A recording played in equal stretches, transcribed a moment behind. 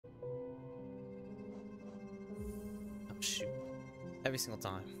Shoot. Every single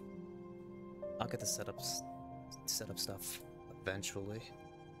time. I'll get the setup stuff eventually.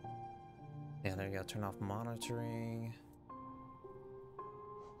 Yeah, there you go. Turn off monitoring.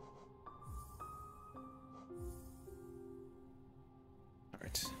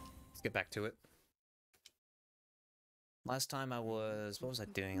 Alright. Let's get back to it. Last time I was... What was I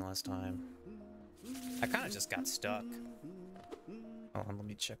doing last time? I kind of just got stuck. Hold on, let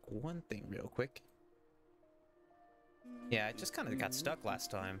me check one thing real quick. Yeah, I just kind of got stuck last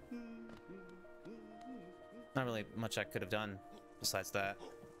time. Not really much I could have done besides that.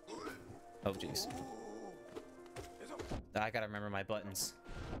 Oh, jeez. I gotta remember my buttons.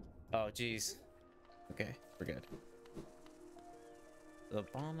 Oh, jeez. Okay, we're good. The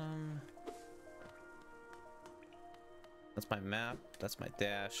bottom. That's my map. That's my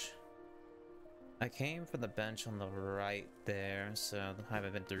dash. I came from the bench on the right there, so I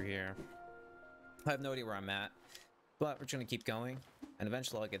haven't been through here. I have no idea where I'm at, but we're just gonna keep going, and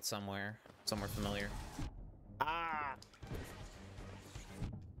eventually I'll get somewhere familiar. Ah!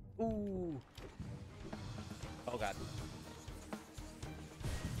 Ooh! Oh god.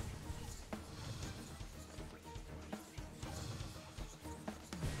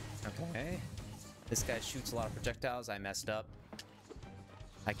 Okay. This guy shoots a lot of projectiles. I messed up.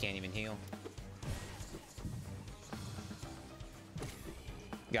 I can't even heal.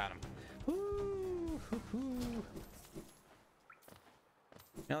 Got him. Woo! Hoo-hoo.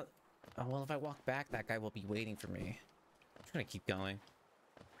 Now, oh, well, if I walk back, that guy will be waiting for me. I'm just gonna keep going.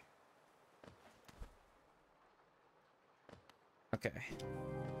 Okay.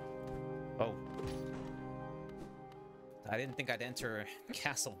 Oh. I didn't think I'd enter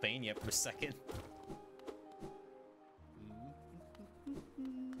Castlevania for a second.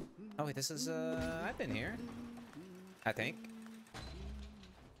 Oh wait, this is, I've been here. I think.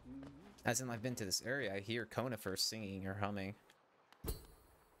 As in, I've been to this area. I hear Conifer singing or humming.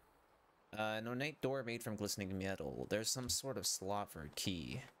 An ornate door made from glistening metal. There's some sort of slot for a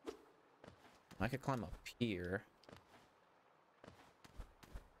key. I could climb up here.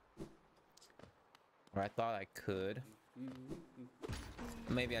 Or I thought I could.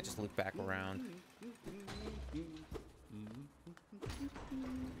 Maybe I just loop back around.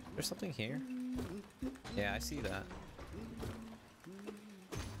 There's something here? Yeah, I see that.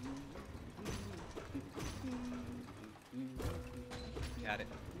 Got it.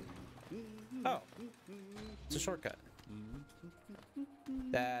 Oh! It's a shortcut.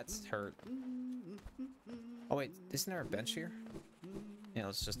 That's hurt. Oh wait, isn't there a bench here? Yeah,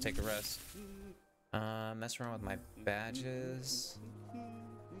 let's just take a rest. Mess around with my badges.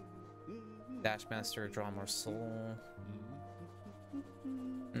 Dashmaster, draw more soul.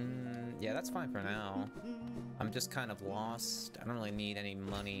 Yeah, that's fine for now. I'm just kind of lost. I don't really need any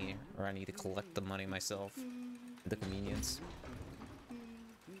money, or I need to collect the money myself. The convenience.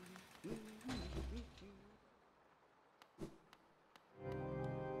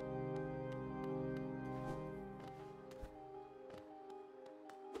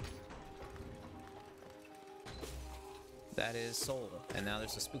 That is soul, and now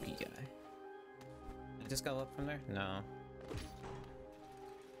there's a spooky guy. Did I just go up from there? No.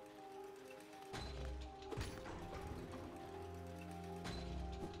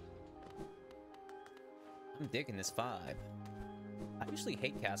 I'm digging this vibe. I usually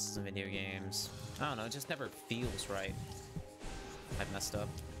hate castles in video games. I don't know, it just never feels right. I messed up.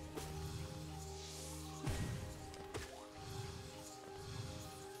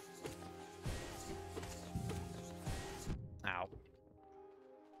 Ow.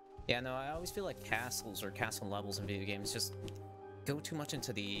 Yeah, no, I always feel like castles or castle levels in video games just go too much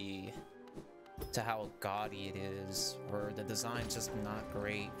into to how gaudy it is, or the design's just not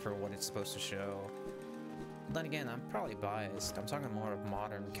great for what it's supposed to show. Then again, I'm probably biased. I'm talking more of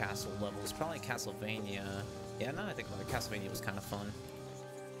modern castle levels, probably Castlevania. Yeah, now I think about it, Castlevania was kind of fun.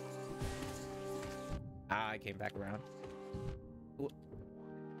 Ah, I came back around. Ooh.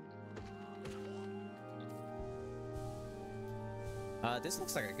 This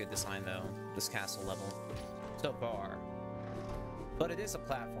looks like a good design though, this castle level, so far. But it is a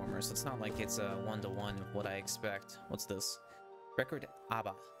platformer, so it's not like it's a one-to-one of what I expect. What's this? Record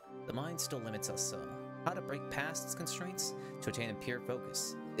ABBA. The mind still limits us so. How to break past its constraints to attain a pure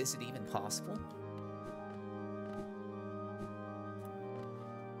focus. Is it even possible?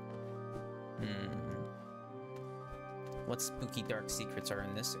 What spooky dark secrets are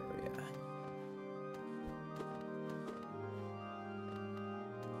in this area?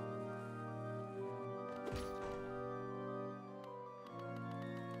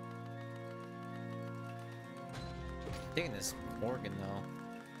 Digging this organ though.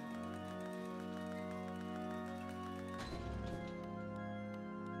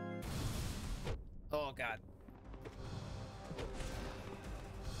 Oh, God.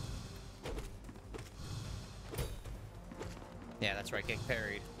 Yeah, that's right. Get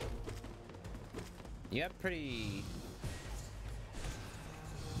parried. You have pretty...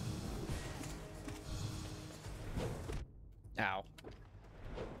 Ow.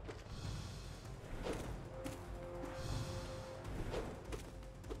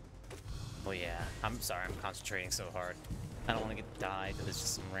 Oh yeah, I'm sorry, I'm concentrating so hard. I don't want to get died because it's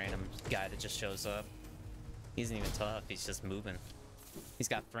just some random guy that just shows up. He isn't even tough, he's just moving. He's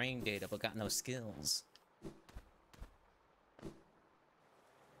got frame data, but got no skills.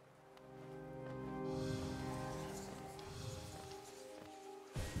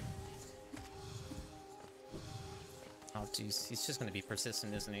 Oh jeez, he's just gonna be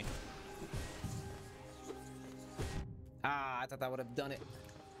persistent, isn't he? Ah, I thought that would have done it.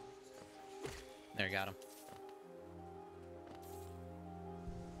 There, got him.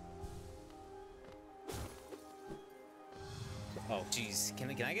 Oh jeez, can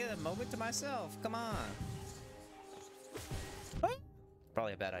I get a moment to myself? Come on. Oh.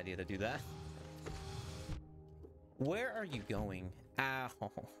 Probably a bad idea to do that. Where are you going? Ow.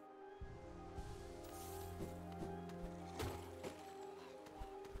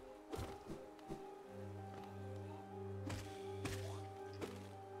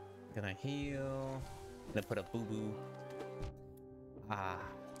 Gonna heal. Gonna put a boo-boo. Ah,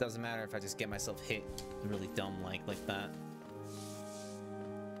 doesn't matter if I just get myself hit really dumb like that.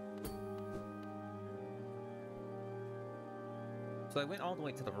 So I went all the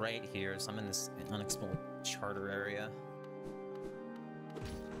way to the right here, so I'm in this unexplored charter area.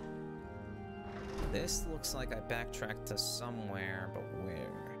 This looks like I backtracked to somewhere, but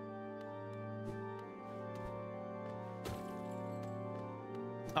where?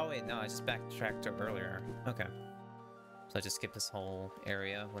 Oh wait, no, I just backtracked to earlier. Okay. So I just skip this whole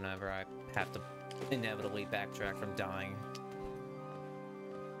area whenever I have to inevitably backtrack from dying.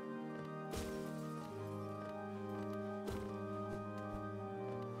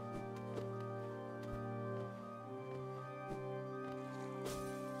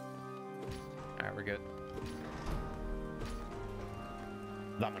 Alright, we're good.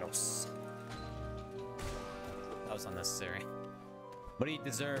 Vamonos. That was unnecessary. But he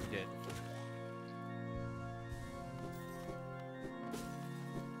deserved it.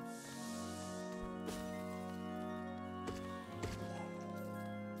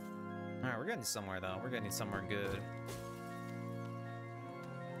 Alright, we're getting somewhere though. We're getting somewhere good.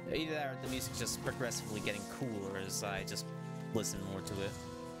 Either that or the music's just progressively getting cooler as I just listen more to it.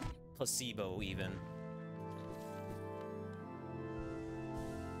 Placebo even.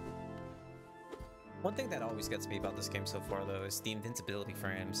 One thing that always gets me about this game so far, though, is the invincibility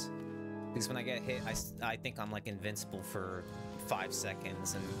frames. Because when I get hit, I think I'm, like, invincible for 5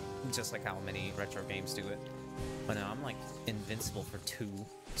 seconds, and just like how many retro games do it. But no, I'm, like, invincible for 2,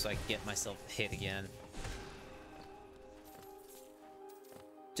 so I get myself hit again.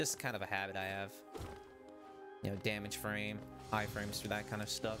 Just kind of a habit I have. You know, damage frame, iframes for that kind of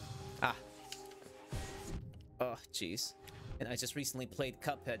stuff. Ah! Oh, jeez. And I just recently played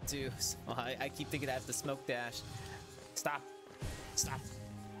Cuphead too, so I keep thinking I have to smoke dash. Stop! Stop!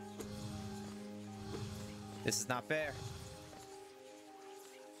 This is not fair.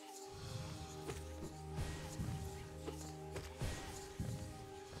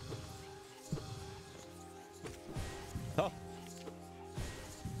 Oh!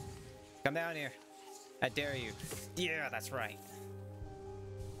 Come down here. I dare you. Yeah, that's right.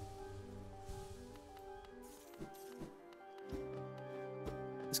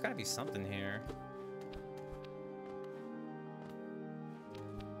 There's gotta be something here.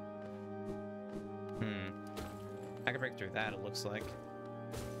 I can break through that, it looks like.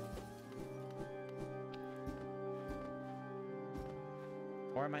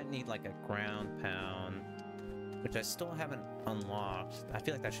 Or I might need like a ground pound, which I still haven't unlocked. I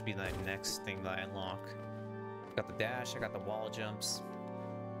feel like that should be the next thing that I unlock. I got the dash, I got the wall jumps.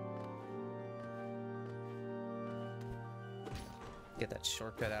 Get that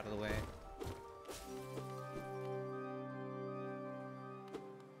shortcut out of the way.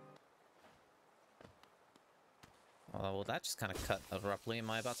 Oh, well, that just kind of cut abruptly. Am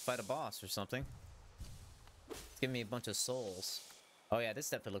I about to fight a boss or something? It's giving me a bunch of souls. Oh yeah,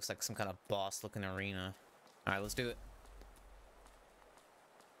 this definitely looks like some kind of boss-looking arena. Alright, let's do it.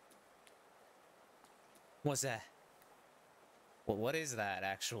 What's that? Well, what is that,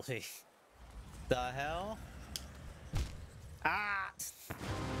 actually? The hell? Ah!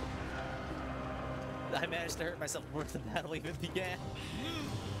 I managed to hurt myself before the battle even began.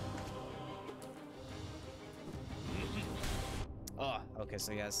 Oh, okay. Okay,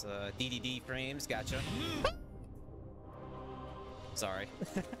 so he has DDD frames. Gotcha. Sorry.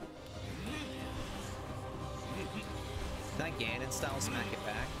 Can I Ganon style smack it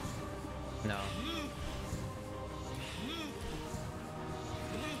back? No.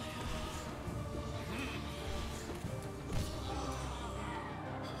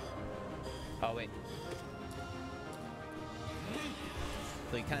 Oh, wait.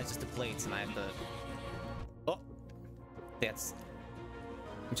 So he kind of just deflates and I have to... Oh! That's...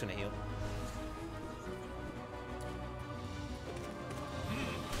 I'm just gonna heal.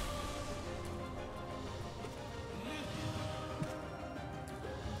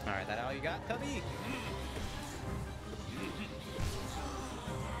 Alright, that all you got, Cubby?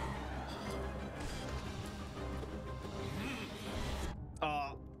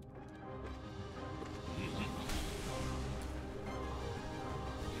 Oh.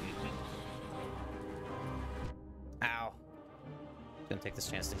 Ow. Gonna take this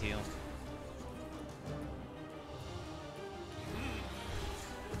chance to heal.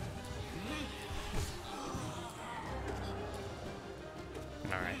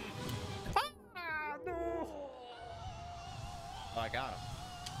 Alright. Ah, no! Oh, I got him.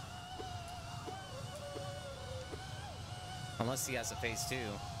 Unless he has a phase 2.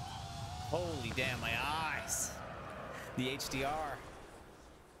 Holy damn, my eyes! The HDR.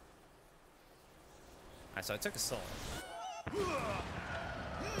 Alright, so I took a soul.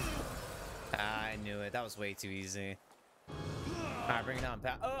 I knew it. That was way too easy. Alright, bring it down,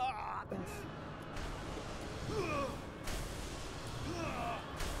 pal. Oh,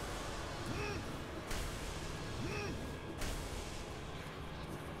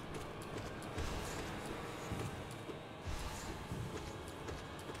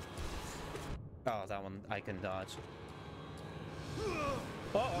 that one I can dodge.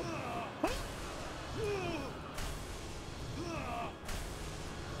 Uh-oh.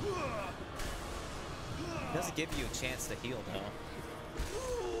 It doesn't give you a chance to heal, though.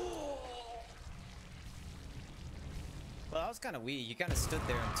 Well, that was kind of weak. You kind of stood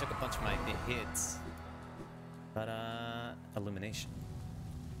there and took a bunch of my hits. But, illumination.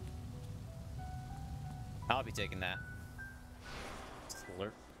 I'll be taking that.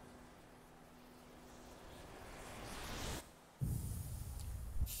 Slurp.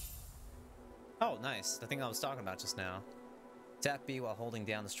 Oh, nice. The thing I was talking about just now. Tap B while holding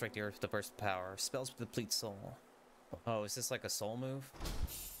down to strike the earth with the burst of power. Spells deplete soul. Oh, is this like a soul move?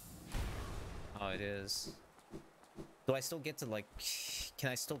 Oh, it is. Do I still get to, like... Can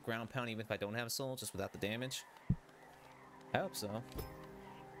I still ground pound even if I don't have a soul, just without the damage? I hope so.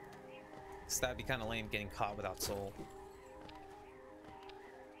 Because that'd be kind of lame getting caught without soul.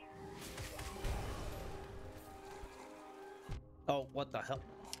 Oh, what the hell?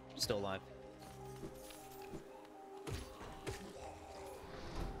 Still alive.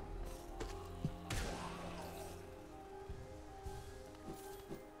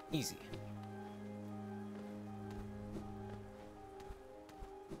 Easy.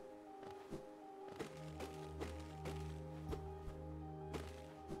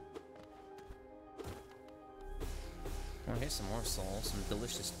 Oh, here's some more soul, some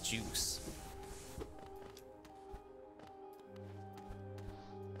delicious juice.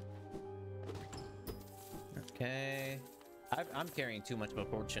 Okay. I'm carrying too much of a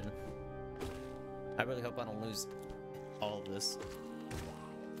fortune. I really hope I don't lose all of this.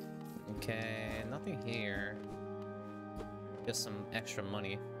 Okay, nothing here. Just some extra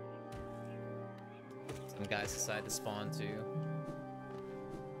money. Some guys decide to spawn too.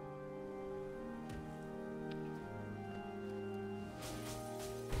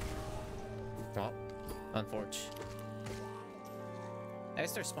 Oh, unfortunate. I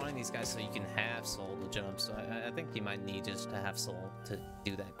start spawning these guys so you can have soul to jump, so I think you might need just to have soul to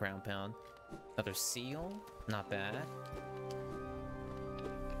do that ground pound. Another seal? Not bad.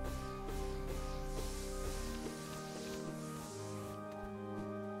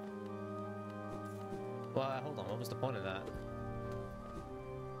 Well, hold on, what was the point of that?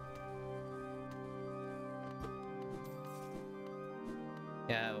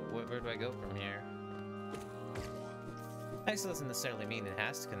 Yeah, where do I go from here? Actually, doesn't necessarily mean it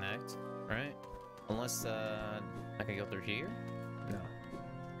has to connect, right? Unless, I can go through here?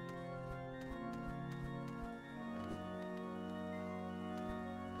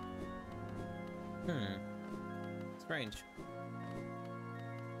 No. Strange.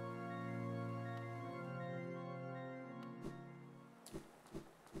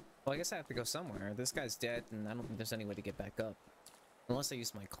 Well, I guess I have to go somewhere. This guy's dead, and I don't think there's any way to get back up. Unless I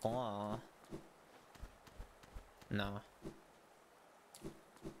use my claw. No.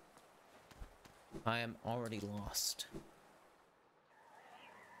 I am already lost.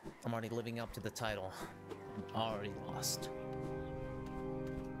 I'm already living up to the title. I'm already lost.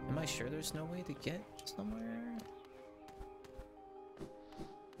 Am I sure there's no way to get somewhere?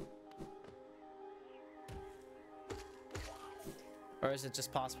 Or is it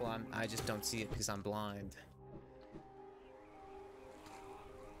just possible I just don't see it because I'm blind?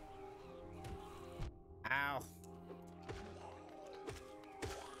 Ow.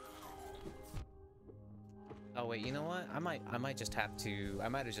 Oh wait, you know what? I might just have to. I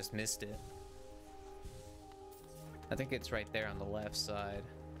might have just missed it. I think it's right there on the left side.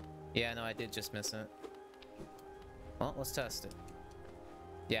 Yeah, no, I did just miss it. Well, let's test it.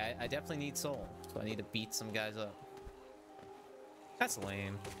 Yeah, I definitely need soul, so I need to beat some guys up. That's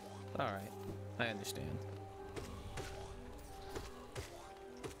lame. Alright, I understand.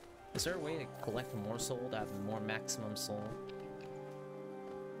 Is there a way to collect more soul to have more maximum soul?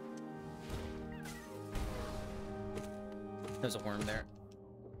 There's a worm there.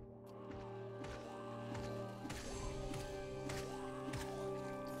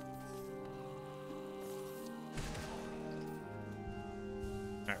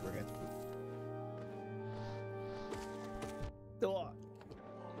 Alright, we're good. Oh.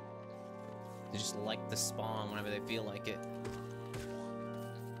 They just like to spawn whenever they feel like it.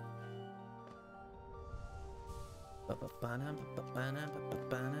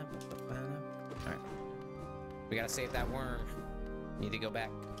 Alright. We gotta save that worm. Need to go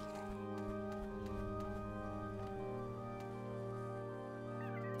back.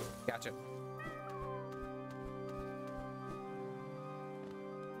 Gotcha.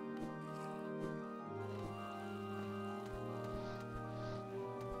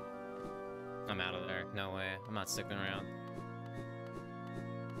 I'm out of there. No way. I'm not sticking around.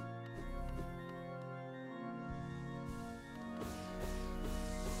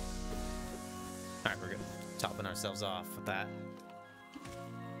 Alright, we're good. Topping ourselves off with that.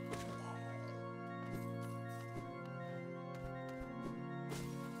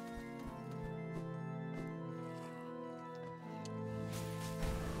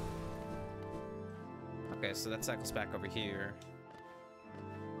 Okay, so that cycles back over here.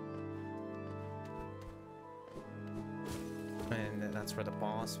 And that's where the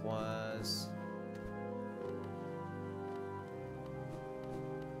boss was.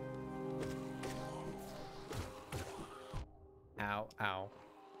 Ow, ow.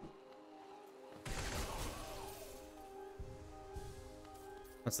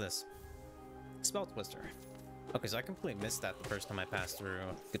 What's this? Spell Twister. Okay, so I completely missed that the first time I passed through.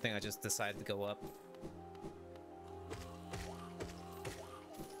 Good thing I just decided to go up.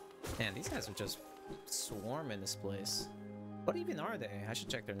 Man, these guys are just swarming this place. What even are they? I should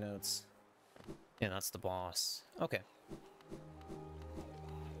check their notes. Yeah, that's the boss. Okay.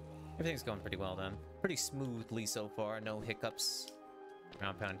 Everything's going pretty well then. Pretty smoothly so far. No hiccups.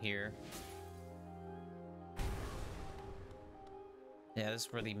 Ground pound here. Yeah, this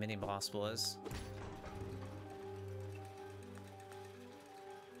is where the mini boss was.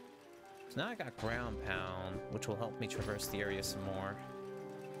 So now I got ground pound, which will help me traverse the area some more.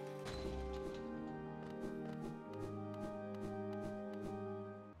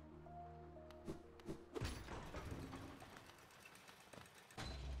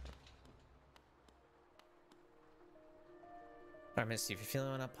 Alright, Misty, if you're feeling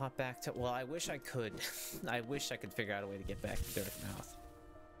want to pop back to... Well, I wish I could. I wish I could figure out a way to get back to Dartmouth.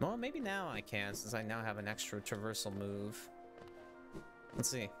 Well, maybe now I can, since I now have an extra traversal move. Let's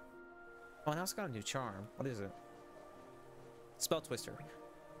see. Oh, now it's got a new charm. What is it? Spell Twister.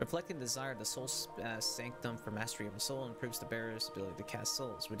 Reflecting the desire of the soul sanctum for mastery of a soul improves the bearer's ability to cast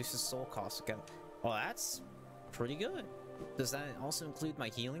souls. Reduces soul cost. Oh, that's pretty good. Does that also include my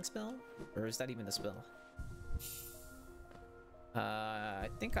healing spell? Or is that even a spell? I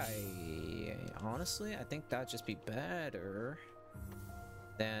think honestly, I think that'd just be better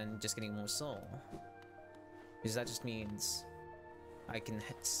than just getting more soul. Because that just means I can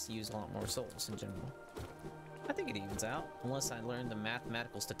use a lot more souls in general. I think it evens out, unless I learn the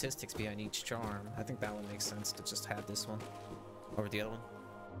mathematical statistics behind each charm. I think that would make sense to just have this one over the other one.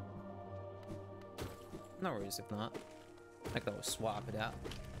 No worries if not. I could always swap it out.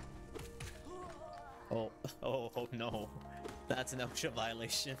 Oh no. That's an OSHA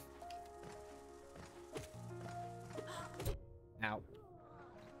violation. Ow.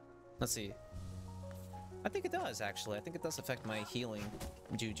 Let's see. I think it does, actually. I think it does affect my healing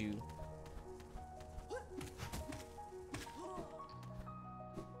juju.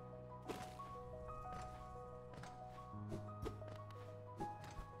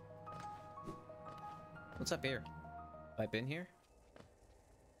 What's up here? Have I been here?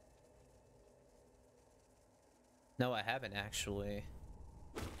 No, I haven't actually.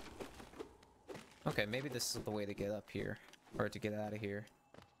 Okay, maybe this is the way to get up here. Or to get out of here.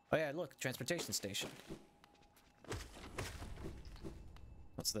 Oh yeah, look, transportation station.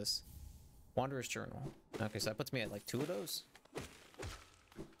 What's this? Wanderer's Journal. Okay, so that puts me at like 2 of those.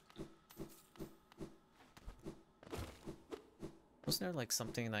 Wasn't there like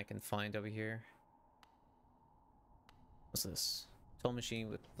something I can find over here? What's this? Toll machine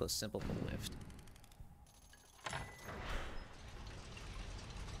with the simple lift.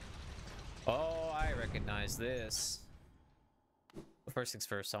 Oh, I recognize this. But first things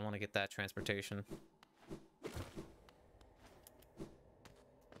first, I want to get that transportation.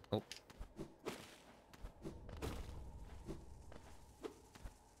 Oh.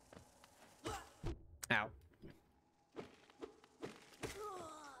 Ow.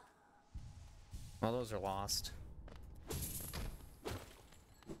 Well, those are lost.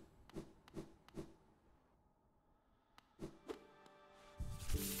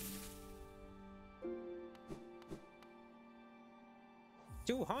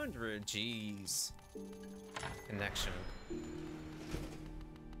 $200, jeez. Connection.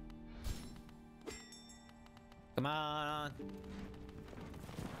 Come on.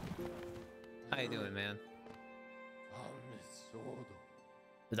 How you doing, man?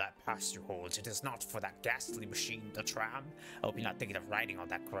 That pasture holds. It is not for that ghastly machine, the tram. I hope you're not thinking of riding on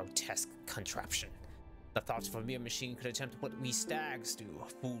that grotesque contraption. The thought of a mere machine could attempt what we stags do.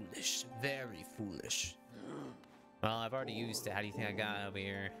 Foolish. Very foolish. Well, I've already used it. How do you think I got over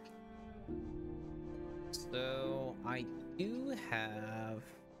here? So, I do have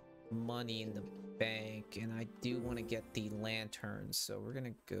money in the bank, and I do want to get the lanterns, so we're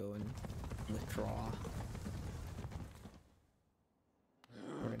gonna go and withdraw.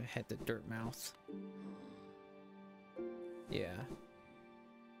 We're gonna head to Dirtmouth. Yeah.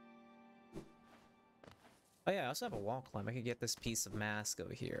 Oh yeah, I also have a wall climb. I could get this piece of mask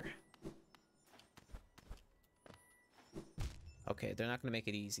over here. Okay, they're not gonna make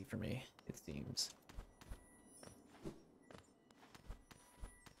it easy for me, it seems.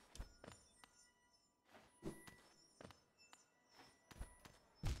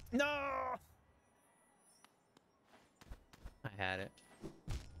 No! I had it.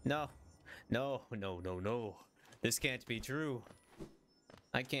 No. No, no, no, no. This can't be true.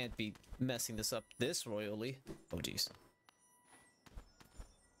 I can't be messing this up this royally. Oh, jeez.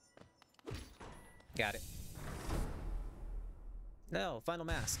 Got it. No, final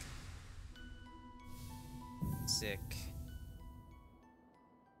mask. Sick.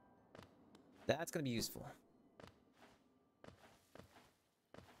 That's gonna be useful.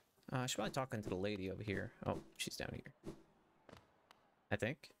 I should probably talk to the lady over here. Oh, she's down here. I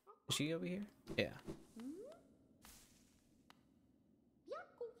think. Is she over here? Yeah.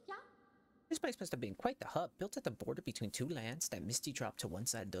 This place must have been quite the hub, built at the border between two lands. That misty drop to one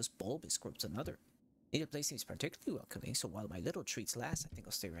side, those bulbous groups another. Neither place seems particularly welcoming, so while my little treats last, I think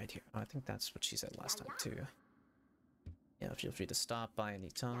I'll stay right here. Oh, I think that's what she said last time, too. Yeah, feel free to stop by any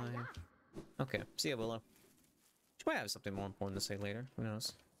time. Okay, see ya, Willow. She might have something more important to say later. Who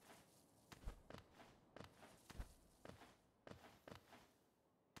knows?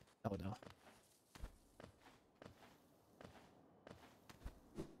 Oh, no.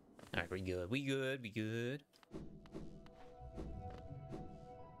 Alright, we good. We good. We good.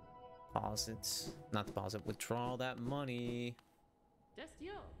 Deposit. Not deposit. Withdraw that money.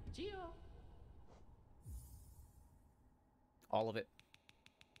 All of it.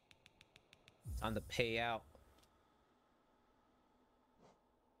 Time to pay out.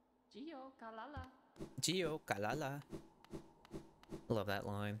 Gio Kalala. Love that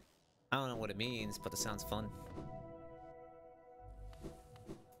line. I don't know what it means, but it sounds fun.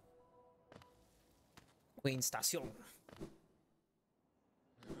 Queen Station.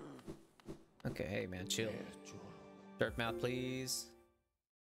 Okay, hey man, chill. Dirtmouth, please.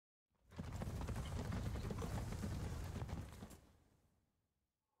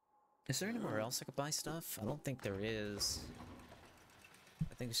 Is there anywhere else I could buy stuff? I don't think there is.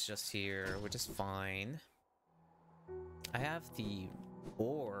 I think it's just here, which is fine. I have the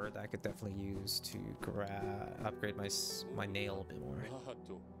ore that I could definitely use to upgrade my nail a bit more.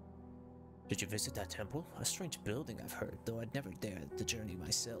 Did you visit that temple? A strange building, I've heard, though I'd never dared the journey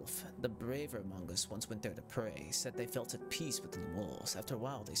myself. The braver among us once went there to pray, said they felt at peace within the walls. After a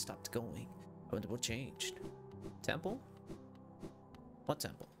while, they stopped going. I wonder what changed. Temple? What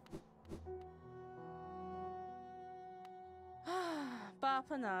temple?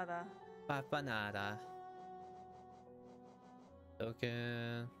 Papanada. Papanada.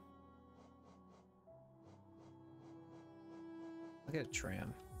 Token. I'll get a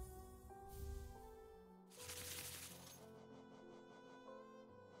tram.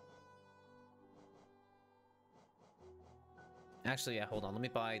 Actually, yeah, hold on. Let me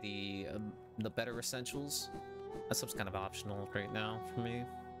buy the better essentials. That stuff's kind of optional right now for me.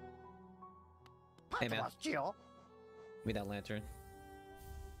 Hey, man. Give me that lantern.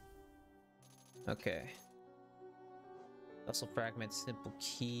 Okay. Vessel fragment, simple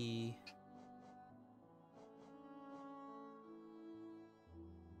key.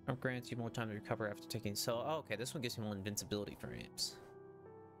 Grants you more time to recover after taking. So, oh, okay, this one gives you more invincibility frames.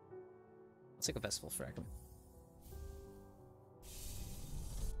 Let's take a vessel fragment.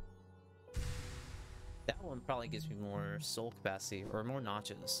 That one probably gives me more soul capacity or more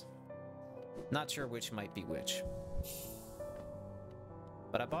notches. Not sure which might be which.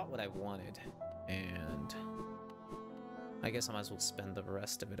 But I bought what I wanted, and I guess I might as well spend the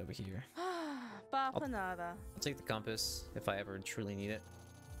rest of it over here. I'll take the compass if I ever truly need it,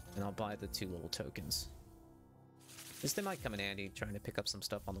 and I'll buy the 2 little tokens. This thing might come in handy trying to pick up some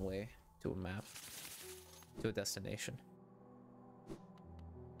stuff on the way to a map, to a destination.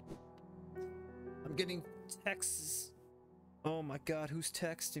 I'm getting texts. Oh my god, who's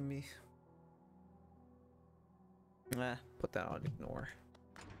texting me? Put that on ignore.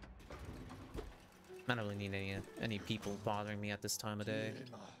 I don't really need any people bothering me at this time of day.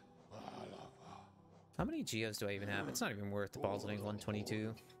 How many geos do I even have? It's not even worth depositing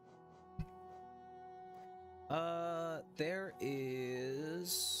 122. There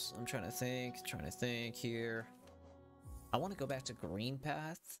is... I'm trying to think here. I want to go back to Green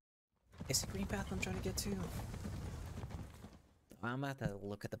Path. Is it Green Path I'm trying to get to? I'm gonna have to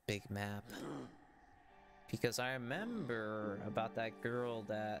look at the big map. Because I remember about that girl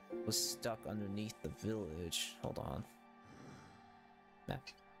that was stuck underneath the village. Hold on. Map.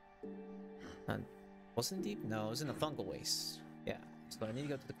 Wasn't deep? No, it was in the fungal waste. Yeah. So I need to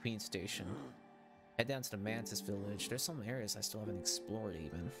go to the Queen Station. Head down to the Mantis village. There's some areas I still haven't explored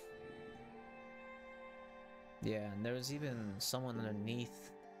even. Yeah, and there was even someone underneath.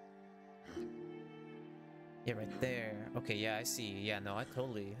 Yeah, right there. Okay, yeah, I see. Yeah, no, I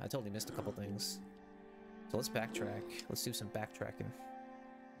totally missed a couple things. So let's backtrack. Let's do some backtracking.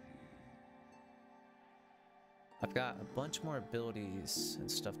 I've got a bunch more abilities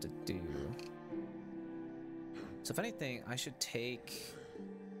and stuff to do. So if anything, I should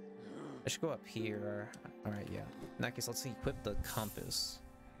go up here. Alright, yeah. In that case, let's equip the compass.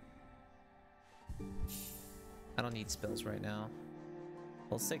 I don't need spells right now.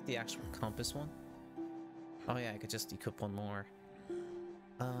 Let's take the actual compass one. Oh yeah, I could just equip one more.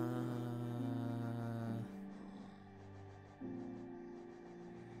 I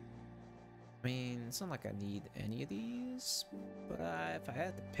mean, it's not like I need any of these, but if I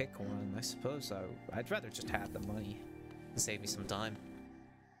had to pick one, I suppose I'd rather just have the money to save me some time.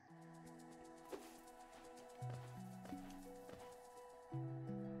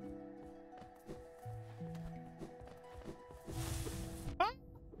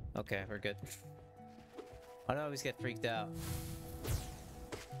 Okay, we're good. I don't always get freaked out.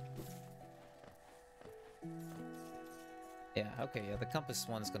 Yeah, okay, yeah, the compass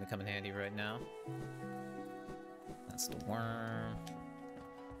one's gonna come in handy right now. That's the worm.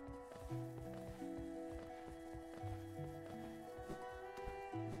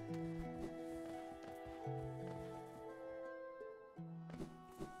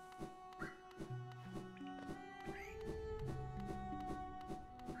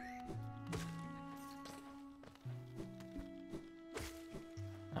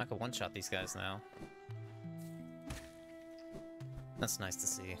 I can one-shot these guys now. That's nice to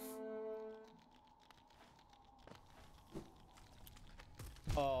see.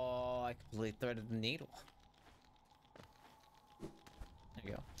 Oh, I completely threaded the needle. There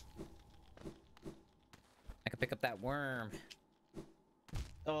you go. I can pick up that worm.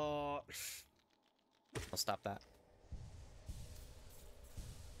 Oh. I'll stop that.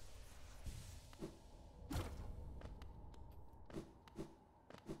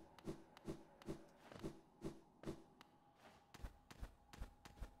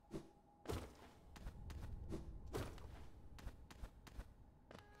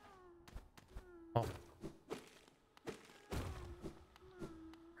 Oh.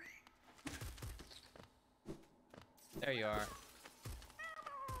 There you are.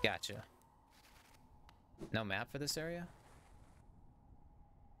 Gotcha. No map for this area?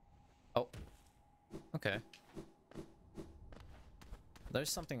 Oh. Okay. There's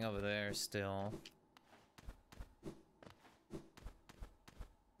something over there still.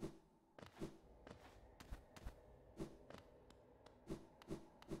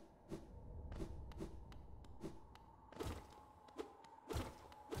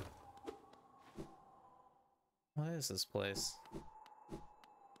 What is this place?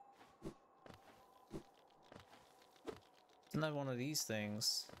 It's another one of these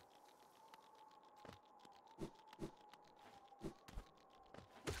things.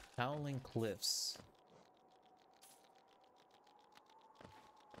 Howling Cliffs.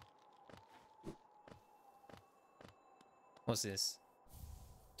 What's this?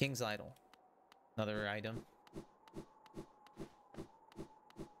 King's Idol. Another item.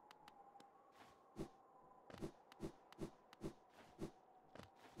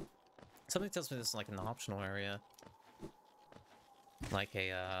 Something tells me this is like an optional area. Like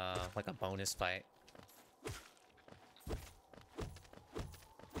a bonus fight.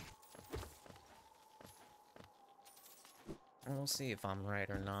 We'll see if I'm right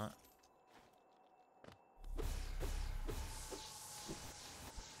or not.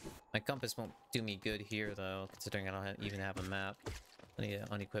 My compass won't do me good here though, considering I don't even have a map. I need to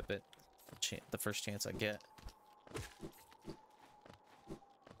unequip it the first chance I get.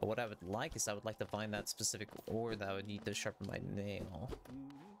 But what I would like is I would like to find that specific ore that I would need to sharpen my nail.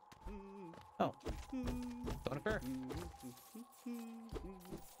 Oh. Bonifer?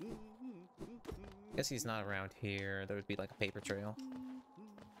 Guess he's not around here. There would be like a paper trail.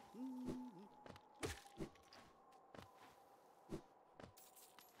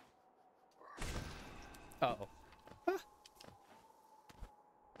 Uh-oh. Ah.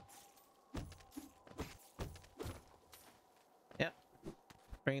 Yep.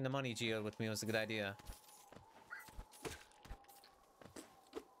 Bringing the money geode with me was a good idea.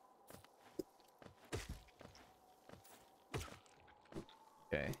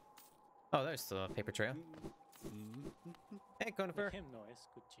 Okay. Oh, there's the paper trail. Hey, Conifer.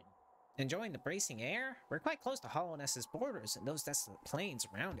 Enjoying the bracing air? We're quite close to Hollow Nest's borders and those desolate plains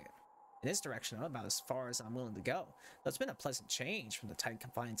around it. In this direction, I'm about as far as I'm willing to go, though it's been a pleasant change from the tight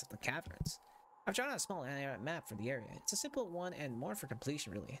confines of the caverns. I've drawn out a small map for the area. It's a simple one and more for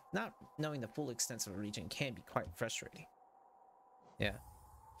completion, really. Not knowing the full extent of a region can be quite frustrating. Yeah.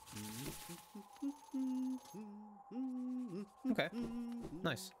 Okay.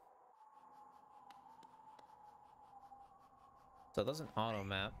 Nice. So it does an auto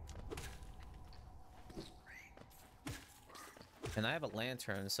map. And I have a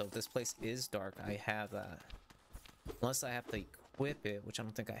lantern, so if this place is dark, I have that. Unless I have to equip it, which I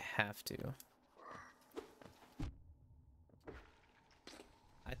don't think I have to.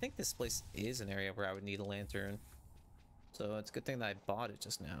 I think this place is an area where I would need a lantern. So it's a good thing that I bought it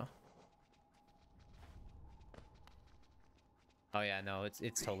just now. Oh yeah, no,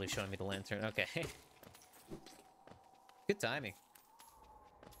 it's totally showing me the lantern. Okay. Good timing.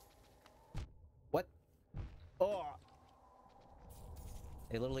 What? Oh!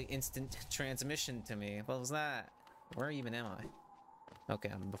 A literally instant transmission to me. What was that? Where even am I? Okay,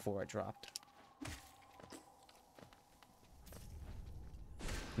 I'm before I dropped.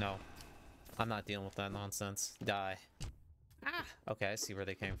 No. I'm not dealing with that nonsense. Die. Ah! Okay, I see where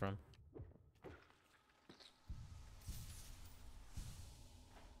they came from.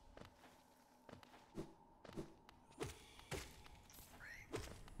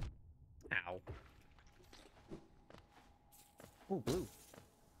 Ow. Ooh, blue.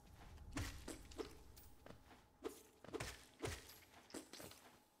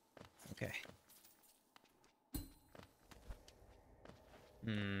 Okay.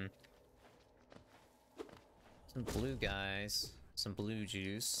 Some blue guys. Some blue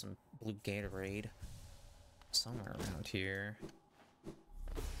juice. Some blue Gatorade. Somewhere around here.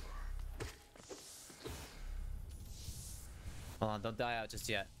 Hold on, don't die out just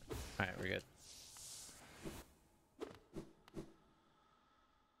yet. Alright, we're good.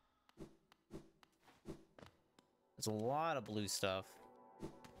 There's a lot of blue stuff.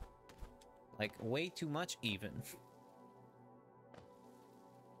 Like, way too much, even.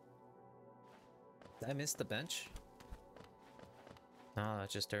 Did I miss the bench? No,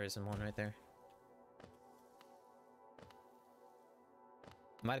 just there isn't one right there.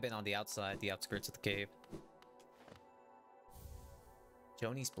 Might have been on the outside, the outskirts of the cave.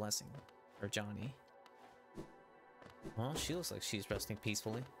 Joni's blessing. Or Johnny. Well, she looks like she's resting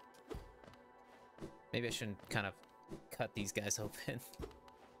peacefully. Maybe I shouldn't kind of cut these guys open.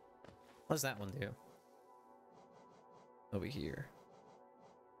 What does that one do? Over here.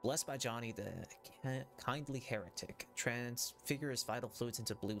 Blessed by Johnny, the kindly heretic. Transfigure his vital fluids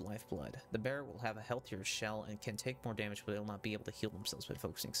into blue lifeblood. The bearer will have a healthier shell and can take more damage, but they will not be able to heal themselves by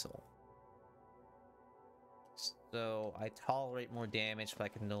focusing soul. So, I tolerate more damage, but I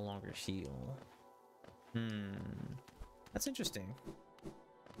can no longer heal. That's interesting.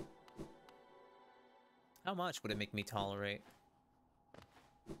 How much would it make me tolerate?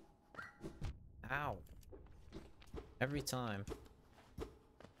 Ow. Every time.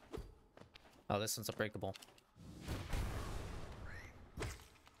 Oh, this one's unbreakable.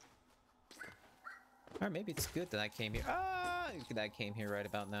 Or maybe it's good that I came here. Ah, that I came here right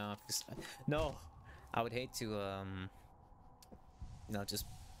about now. Because, no, I would hate to, you know, just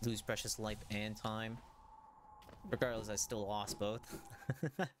lose precious life and time. Regardless, I still lost both.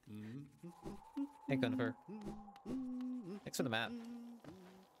 Hey, Gunfer. Thanks for the map.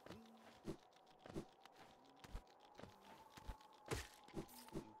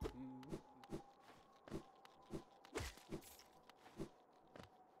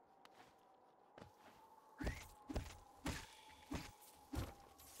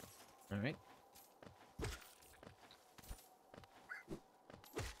 Alright.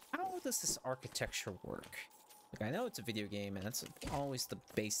 How does this architecture work? Like, I know it's a video game, and that's always the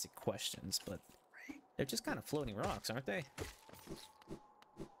basic questions, but they're just kind of floating rocks, aren't they?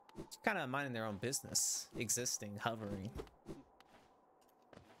 Just kind of minding their own business, existing, hovering.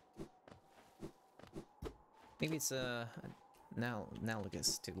 Maybe it's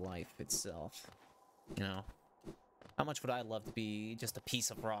analogous to life itself. You know, how much would I love to be just a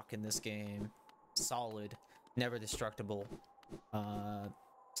piece of rock in this game? Solid, never destructible,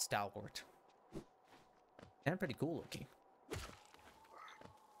 stalwart. And pretty cool looking.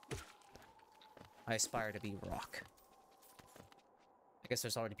 I aspire to be rock. I guess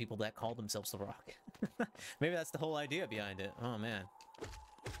there's already people that call themselves the Rock. Maybe that's the whole idea behind it. Oh man.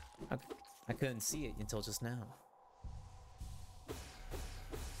 I couldn't see it until just now.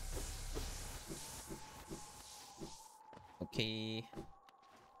 Okay.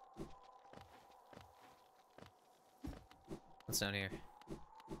 What's down here?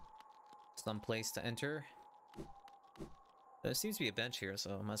 Some place to enter. There seems to be a bench here,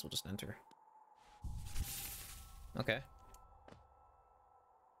 so I might as well just enter. Okay.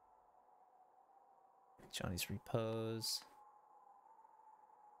 Johnny's repose.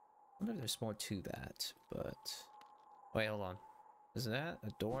 I wonder if there's more to that, but... Wait, hold on. Is that a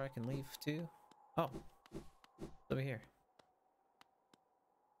door I can leave to? Oh. Over here.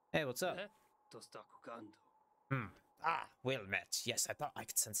 Hey, what's up? Ah, well met. Yes, I thought I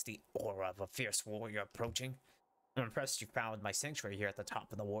could sense the aura of a fierce warrior approaching. I'm impressed you found my sanctuary here at the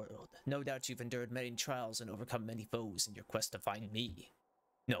top of the world. No doubt you've endured many trials and overcome many foes in your quest to find me.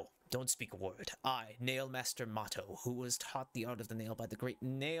 No, don't speak a word. I, Nail Master Motto, who was taught the art of the nail by the great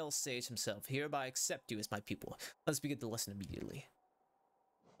Nail Sage himself, hereby accept you as my pupil. Let's begin the lesson immediately.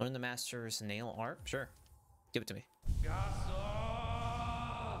 Learn the Master's nail art? Sure. Give it to me. Ah.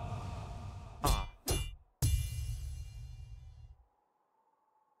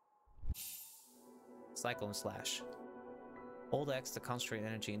 Cyclone Slash. Hold X to concentrate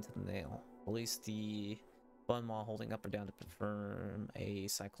energy into the nail. Release the button while holding up or down to perform a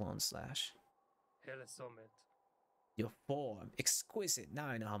Cyclone Slash. Your form. Exquisite. Now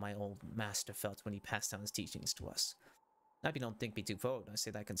I know how my old master felt when he passed down his teachings to us. Now if you don't think me too forward, I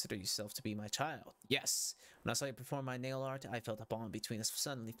say that I consider yourself to be my child. Yes! When I saw you perform my nail art, I felt a bond between us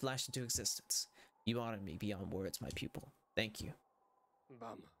suddenly flashed into existence. You honored me beyond words, my pupil. Thank you.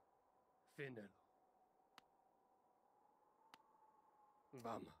 Bam. Finnel.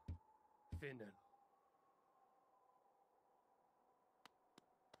 Bam. Finnel.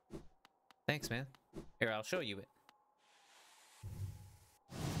 Thanks, man. Here, I'll show you it.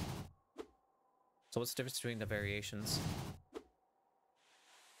 So what's the difference between the variations?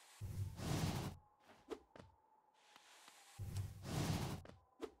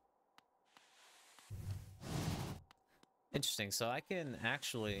 Interesting, so I can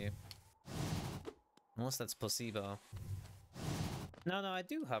actually... Unless that's placebo. No, I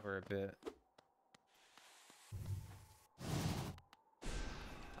do hover a bit.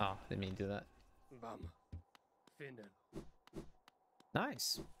 Oh, didn't mean to do that. Bam. Finnel.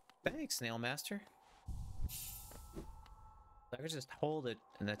 Nice. Thanks, Nail Master. I could just hold it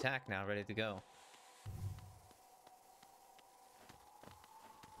and attack now, ready to go.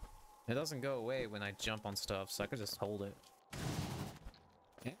 It doesn't go away when I jump on stuff, so I could just hold it.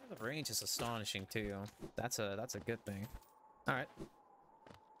 Yeah, the range is astonishing too. That's a good thing. Alright.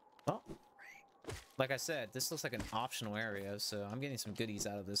 Well, like I said, this looks like an optional area, so I'm getting some goodies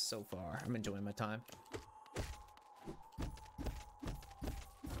out of this so far. I'm enjoying my time.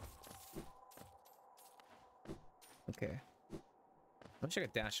 Okay. I wish I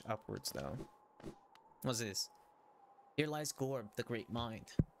could dash upwards, though. What's this? Here lies Gorb, the great mind.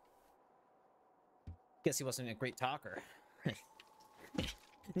 Guess he wasn't a great talker.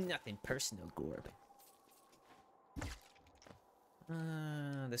 Nothing personal, Gorb.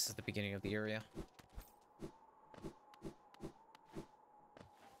 This is the beginning of the area.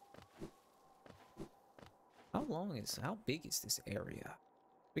 How big is this area?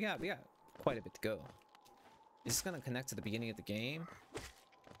 We got quite a bit to go. Is this gonna connect to the beginning of the game?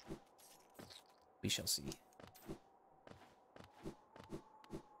 We shall see.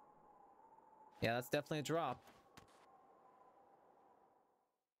 Yeah, that's definitely a drop.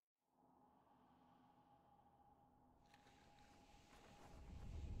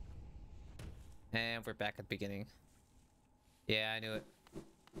 And we're back at the beginning. Yeah, I knew it.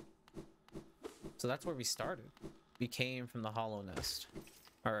 So that's where we started. We came from the Hollow Nest.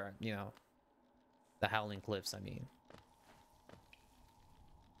 Or, you know, the Howling Cliffs, I mean.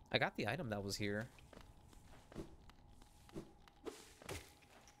 I got the item that was here. I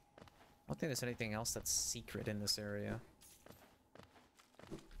don't think there's anything else that's secret in this area.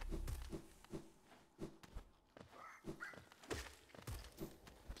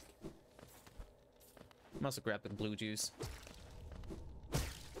 Must have grabbed the blue juice. I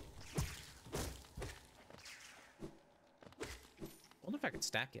wonder if I could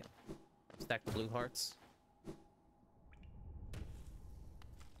stack it. Stack the blue hearts.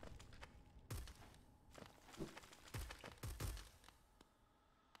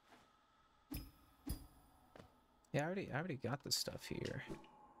 Yeah, I already got this stuff here.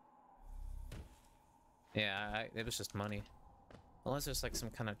 Yeah, it was just money. Unless there's like some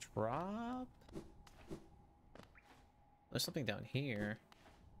kind of drop. There's something down here.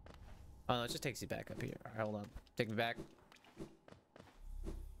 Oh no, it just takes you back up here. Alright, hold on. Take me back.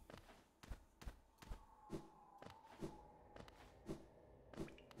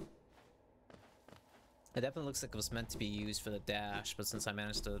 It definitely looks like it was meant to be used for the dash, but since I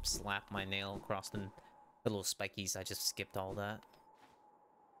managed to slap my nail across the little spikies, I just skipped all that.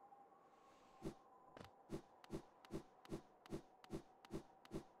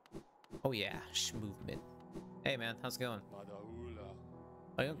 Oh yeah, movement. Hey man, how's it going?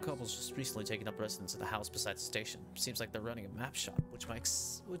 A young couple's just recently taken up residence at the house beside the station. Seems like they're running a map shop,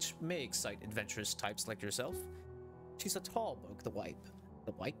 which may excite adventurous types like yourself. She's a tall bug, the wife.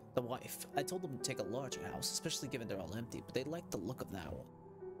 The wife. I told them to take a larger house, especially given they're all empty, but they like the look of that one.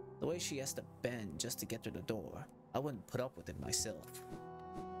 The way she has to bend just to get to the door, I wouldn't put up with it myself.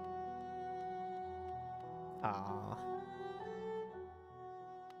 Ah.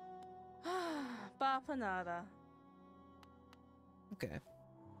 Papa nada. Okay.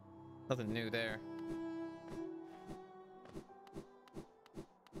 Nothing new there.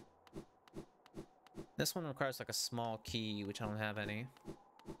 This one requires like a small key, which I don't have any.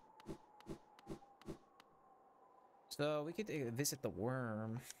 So we could visit the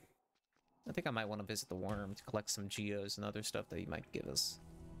worm. I think I might want to visit the worm to collect some geos and other stuff that he might give us.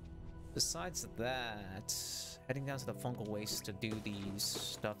 Besides that, heading down to the fungal waste to do these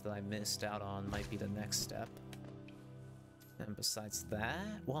stuff that I missed out on might be the next step. And besides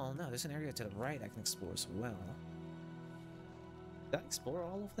that, well, no, there's an area to the right I can explore as well. Did I explore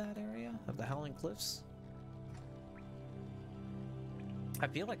all of that area of the Howling Cliffs? I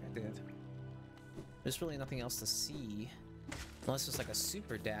feel like I did. There's really nothing else to see. Unless there's like a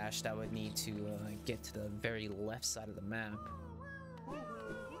super dash that would need to get to the very left side of the map.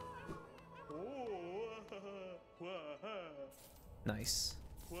 Nice.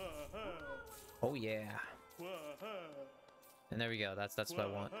 Oh yeah. And there we go. That's what I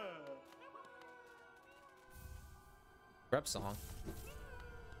want. Grub song.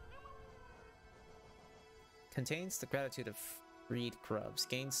 Contains the gratitude of freed grubs.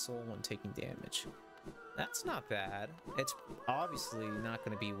 Gains soul when taking damage. That's not bad. It's obviously not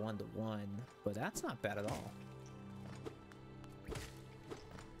going to be 1-to-1, but that's not bad at all.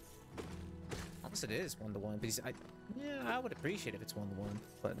 Unless it is 1-to-1, because yeah, I would appreciate if it's 1-to-1,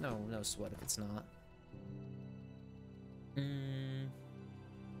 but no sweat if it's not.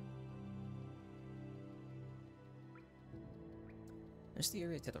 There's the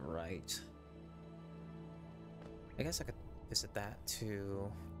area to the right. I guess I could visit that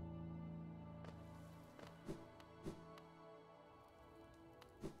too.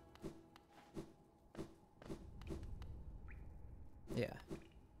 Yeah.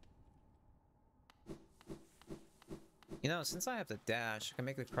 You know, since I have the dash, I can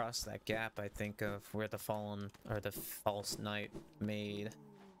make it across that gap, I think, of where the fallen, or the false knight made.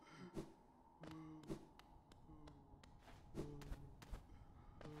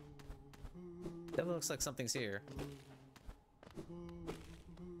 That looks like something's here.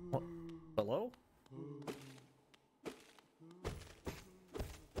 What? Below?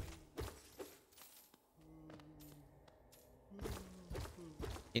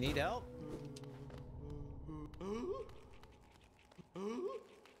 You need help?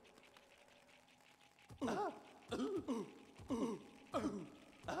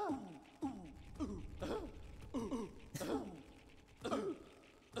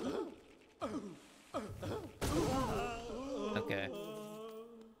 Okay.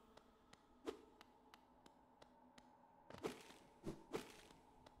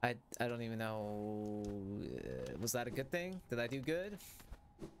 I don't even know. Was that a good thing? Did I do good?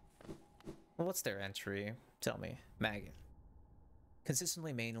 Well, what's their entry? Tell me. Maggot.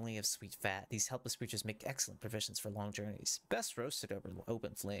 Consistently mainly of sweet fat, these helpless creatures make excellent provisions for long journeys. Best roasted over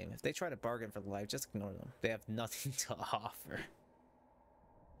open flame. If they try to bargain for life, just ignore them. They have nothing to offer.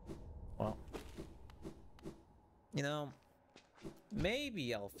 Well, you know,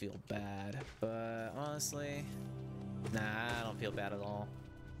 maybe I'll feel bad, but honestly, nah, I don't feel bad at all.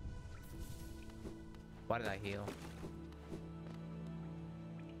 Why did I heal?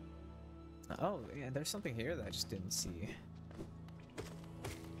 Oh, yeah, there's something here that I just didn't see.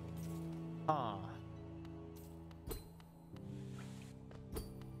 Ah.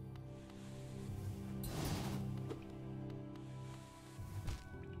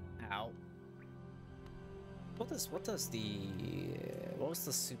 Ow. What was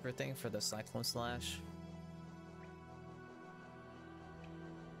the super thing for the Cyclone Slash?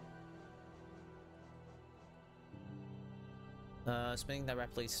 Spinning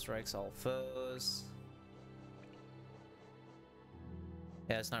directly strikes all foes.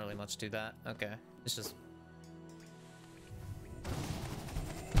 Yeah, it's not really much to that. Okay, it's just...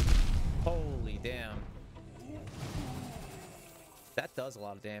 Holy damn. That does a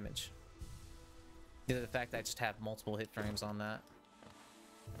lot of damage. Due to the fact that I just have multiple hit frames on that.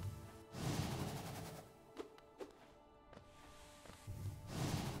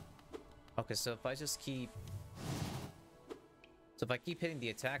 Okay, so if I just keep... So if I keep hitting the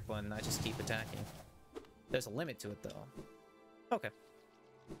attack button, I just keep attacking. There's a limit to it, though. Okay.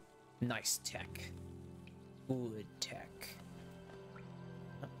 Nice tech. Good tech.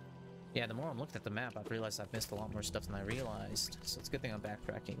 Yeah, the more I'm looking at the map, I've realized I've missed a lot more stuff than I realized. So it's a good thing I'm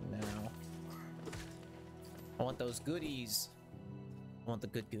backtracking now. I want those goodies. I want the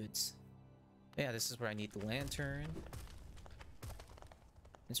good goods. Yeah, this is where I need the lantern.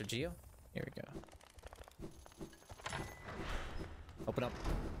 Mr. Geo? Here we go. Open up.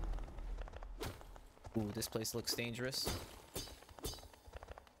 Ooh, this place looks dangerous.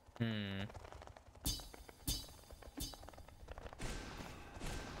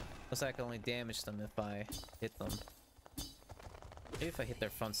 Looks like I can only damage them if I hit them. Maybe if I hit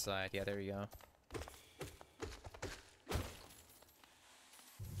their front side. Yeah, there you go.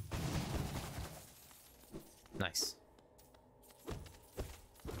 Nice.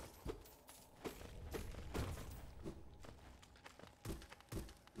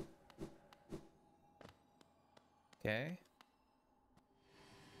 Okay.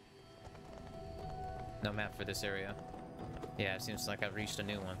 No map for this area. Yeah, it seems like I've reached a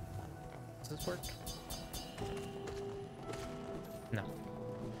new one. Does this work? No.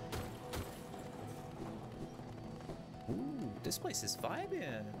 Ooh, this place is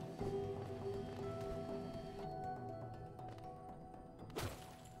vibing.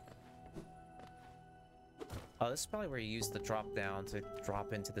 Oh, this is probably where you use the drop down to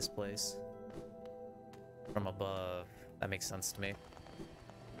drop into this place. From above. That makes sense to me.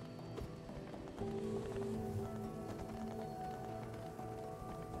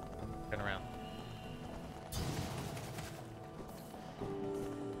 Turn around.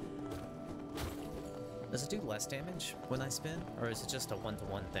 Does it do less damage when I spin? Or is it just a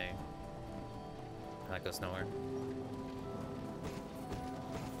one-to-one thing? That goes nowhere.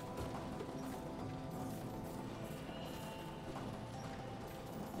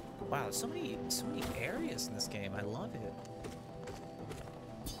 Wow, so many areas in this game. I love it.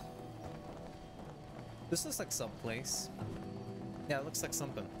 This looks like someplace. Yeah, it looks like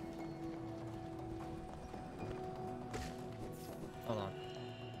something. Hold on.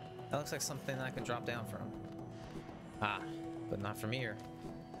 That looks like something I could drop down from. Ah, but not from here.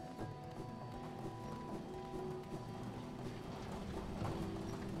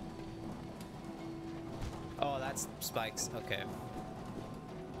 Oh, that's spikes. Okay.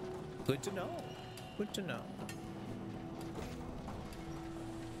 Good to know. Good to know.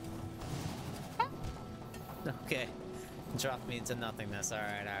 Okay. Dropped me into nothingness.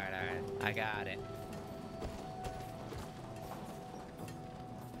 Alright, alright, alright. I got it.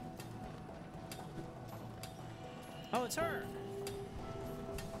 Oh, it's her!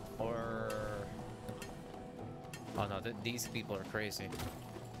 Or... Oh no, these people are crazy.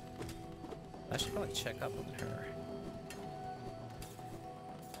 I should probably check up on her.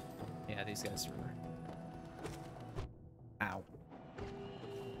 Yeah, these guys are... Ow.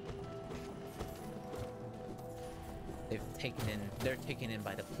 They're taken in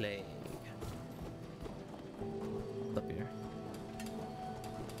by the plague. Up here.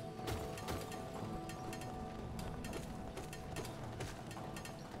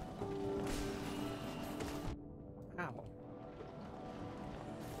 Ow.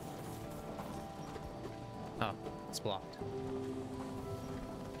 Oh, it's blocked.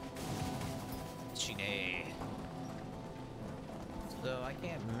 Chine. So I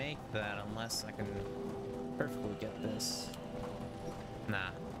can't make that unless I can perfectly get this. Nah.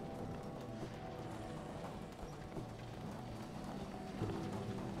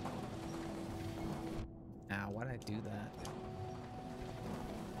 Nah, why did I do that?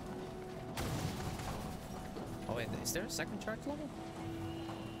 Oh wait, is there a second charge level?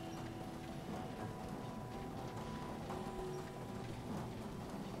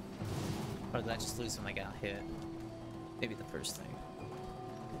 Or did I just lose when I got hit? Maybe the first thing.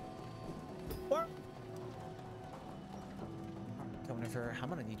 What? I'm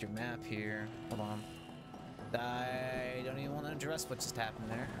gonna need your map here. Hold on. I don't even want to address what just happened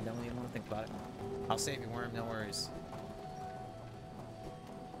there. I don't even want to think about it. I'll save you, Worm, no worries.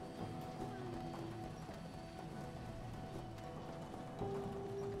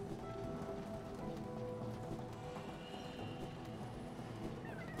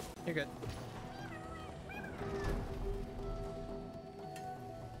 You're good.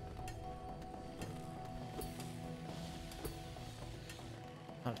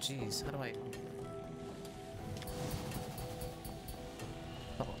 Oh, jeez. How do I...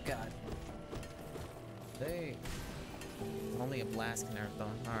 Oh, God. Hey. Only a blast can earth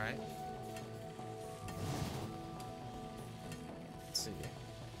on. Alright. Let's see.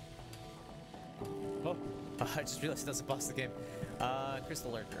 Oh. I just realized that's a boss of the game.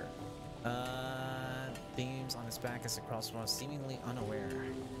 Crystal Lurker. Beams on his back as it crosses while seemingly unaware.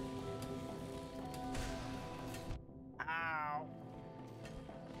 Ow!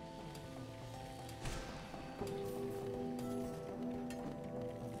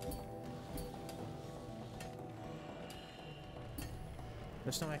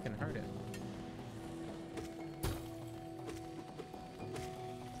 There's no way I can hurt it.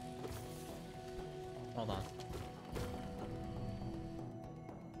 Hold on.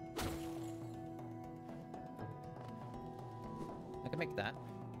 I can make that.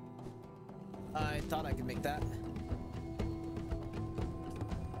 I thought I could make that.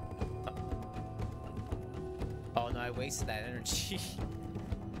 Oh no, I wasted that energy.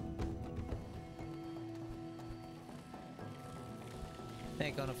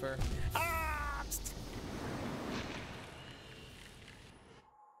 Hey, Conifer. Ah!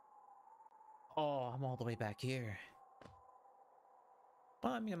 Oh, I'm all the way back here.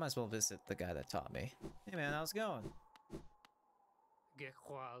 Well, I mean, I might as well visit the guy that taught me. Hey man, how's it going?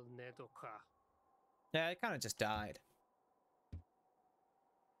 Yeah, I kind of just died.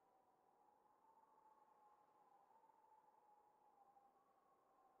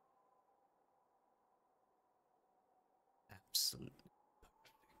 Absolutely perfect.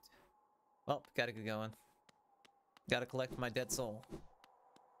 Well, gotta get going. Gotta collect my dead soul.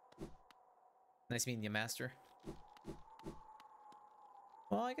 Nice meeting you, Master.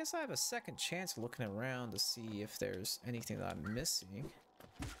 Well, I guess I have a second chance looking around to see if there's anything that I'm missing.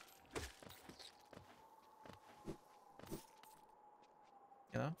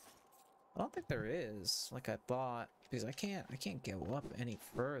 You know? I don't think there is, like I thought, because I can't go up any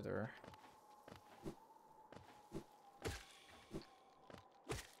further.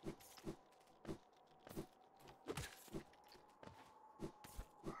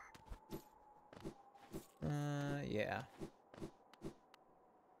 Yeah.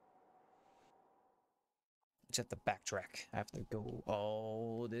 Just have to backtrack. I have to go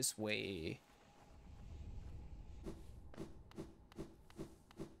all this way.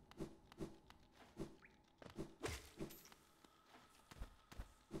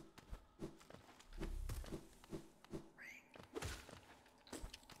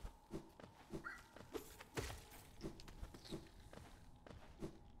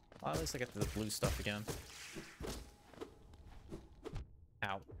 Well, at least I get to the blue stuff again.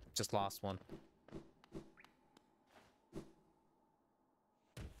 Ow. Just lost one.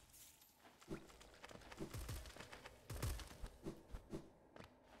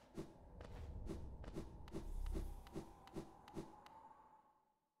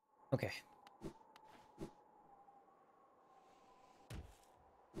 Okay.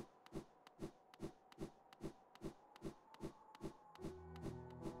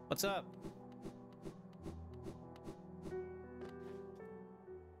 What's up?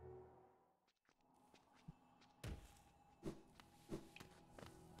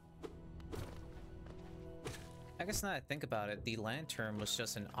 I guess now that I think about it, the lantern was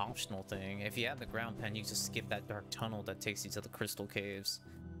just an optional thing. If you have the ground pen, you just skip that dark tunnel that takes you to the crystal caves,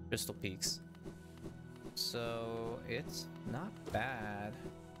 crystal peaks. So it's not bad.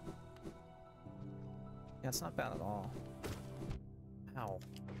 Yeah, it's not bad at all. Ow.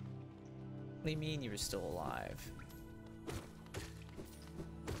 What do you mean you were still alive?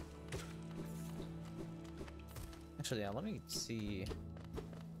 Actually, yeah, let me see.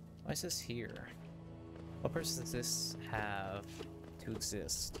 Why is this here? What purpose does this have to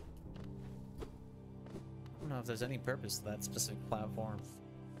exist? I don't know if there's any purpose to that specific platform.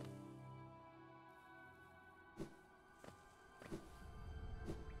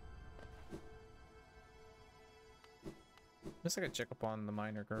 Guess I could check up on the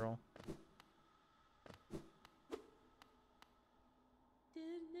miner girl.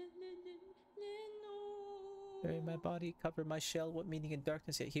 Bury my body, cover my shell, what meaning in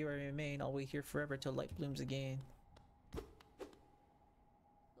darkness, yet here I remain. I'll wait here forever till light blooms again.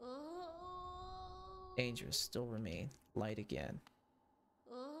 Dangers still remain. Light again.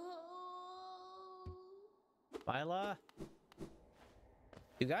 Mila?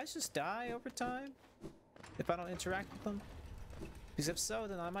 Do guys just die over time? If I don't interact with them? Because if so,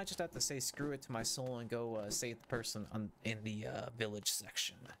 then I might just have to say screw it to my soul and go save the person in the village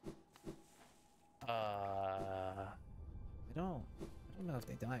section. I don't know if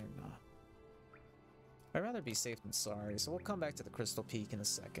they die or not. I'd rather be safe than sorry, so we'll come back to the Crystal Peak in a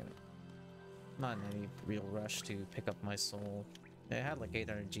second. I'm not in any real rush to pick up my soul. It had like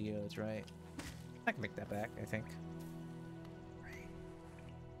 800 geodes, right? I can make that back, I think.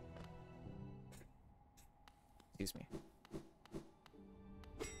 Excuse me.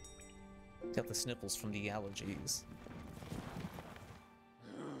 Got the sniffles from the allergies.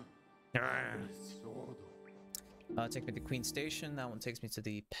 Take me to Queen Station. That one takes me to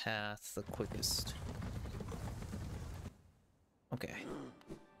the path the quickest. Okay.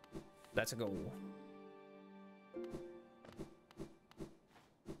 That's a goal.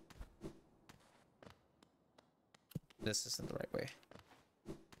 This isn't the right way.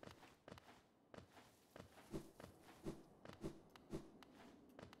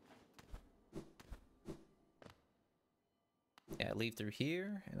 Yeah, I leave through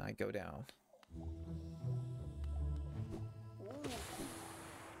here and I go down.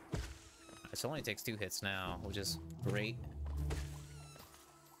 This only takes 2 hits now, which is great.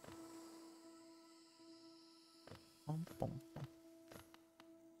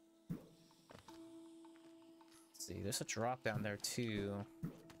 Let's see, there's a drop down there too.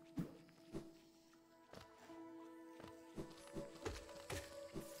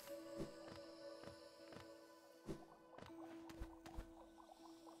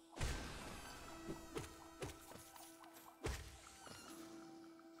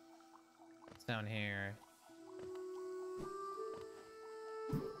 It's down here.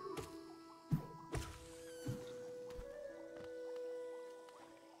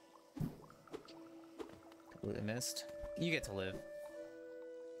 Completely missed. You get to live.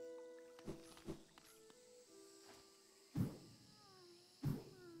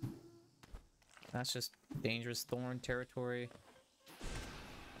 That's just dangerous thorn territory.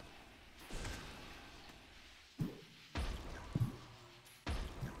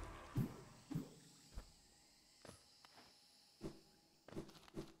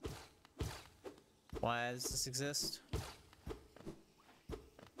 Why does this exist?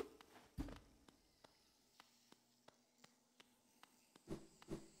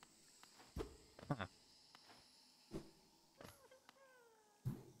 Huh.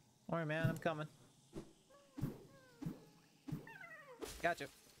 Alright, man, I'm coming. Gotcha.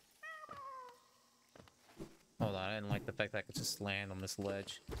 Hold on, I didn't like the fact that I could just land on this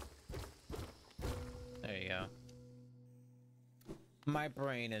ledge. There you go. My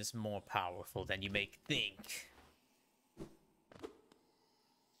brain is more powerful than you make think.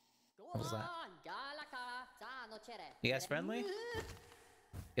 What was that? You guys friendly?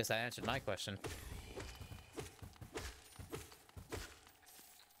 Guess I answered my question.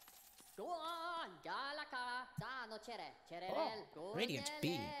 Oh, Radiant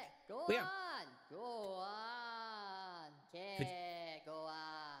Beeg. We are...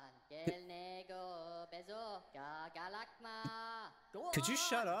 Could you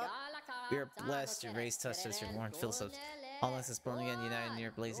shut up? We are blessed. Your race touched us. Your warm fills us. All us is born again, united in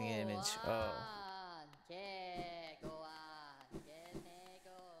your blazing image. Oh.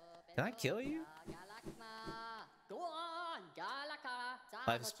 Can I kill you?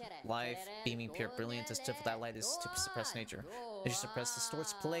 Life, beaming pure brilliance, as if that light is to suppress nature. As you suppress,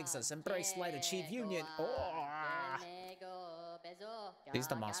 distorts, plagues us. Embrace light, achieve union. Oh! He's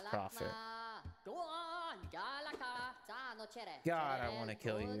the Moss Prophet. God, I want to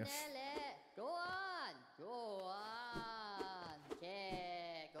kill you.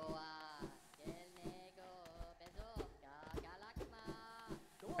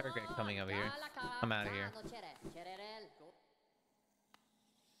 I regret coming over here. I'm out of here.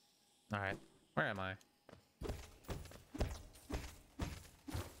 Alright. Where am I?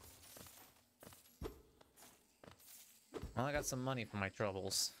 Well, I got some money for my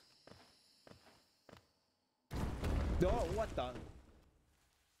troubles. Oh, what the?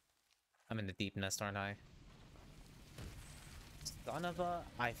 I'm in the deep nest, aren't I? Son of a...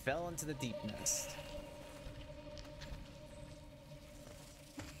 I fell into the deep nest.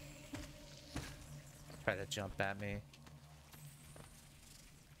 Try to jump at me.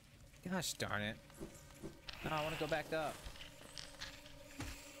 Gosh darn it. No, I want to go back up.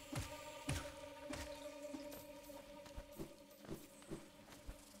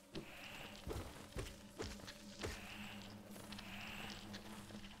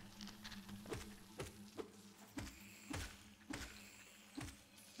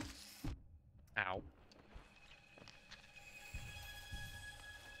 Ow.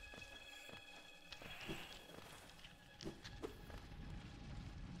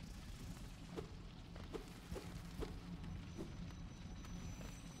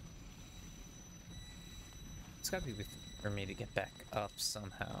 It's gotta be for me to get back up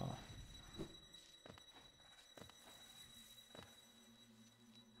somehow.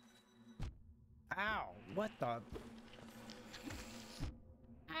 Ow! What the?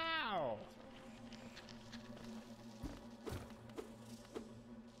 Ow!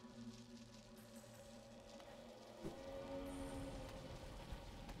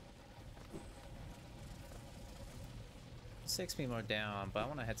 Six feet more down, but I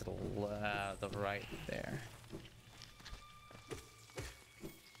want to head to the right there.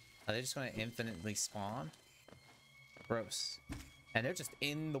 Are they just going to infinitely spawn? Gross. And they're just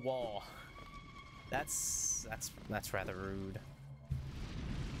in the wall. That's rather rude.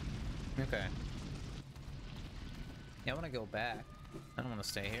 Okay. Yeah, I want to go back. I don't want to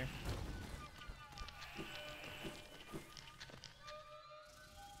stay here.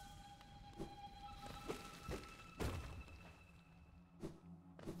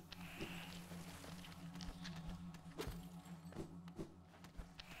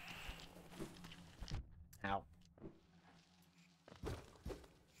 Ow.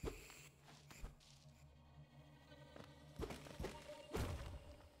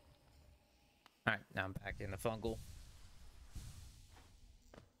 Alright, now I'm back in the fungal.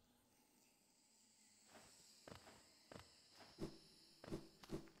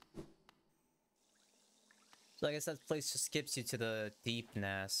 So I guess that place just skips you to the deep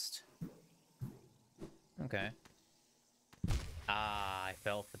nest. Okay. Ah, I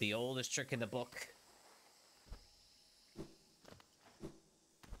fell for the oldest trick in the book.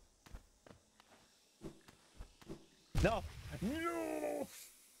 No! No!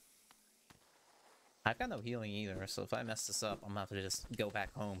 I've got no healing either, so if I mess this up, I'm gonna have to just go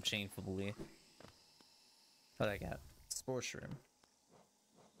back home shamefully. What I got? Spore shroom.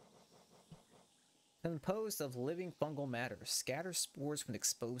 Composed of living fungal matter, scatter spores when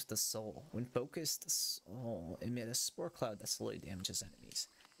exposed to soul. When focused, the soul emit a spore cloud that slowly damages enemies.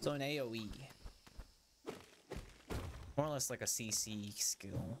 So an AoE. More or less like a CC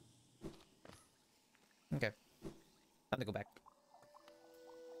skill. Okay. Time to go back.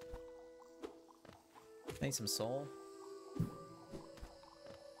 I need some soul.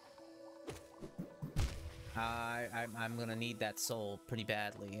 I'm gonna need that soul pretty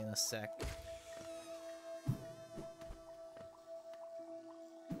badly in a sec.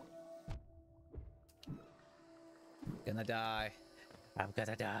 Gonna die. I'm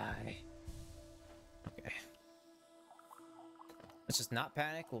gonna die. Okay. Let's just not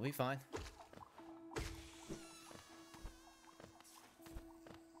panic. We'll be fine.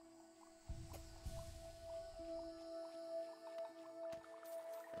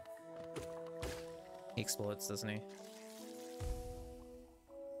 He explodes, doesn't he?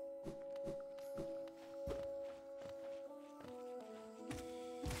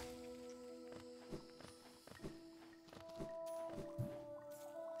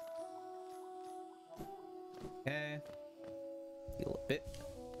 Okay. Heal a bit.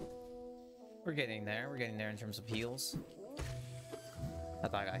 We're getting there. We're getting there in terms of heals. I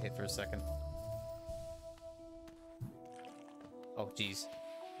thought I got hit for a second. Oh, jeez.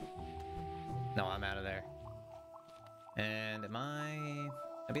 No, I'm out of there. And am I'm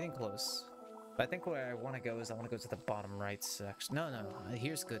getting close. But I think where I want to go is I want to go to the bottom right section. No,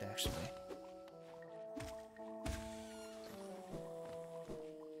 here's good, actually.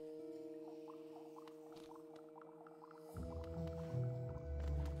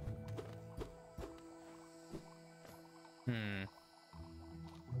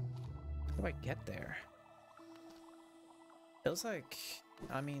 How do I get there? Feels like,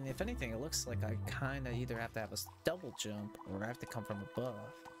 I mean, if anything, it looks like I kind of either have to have a double jump or I have to come from above.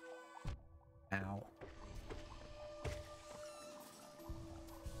 Ow.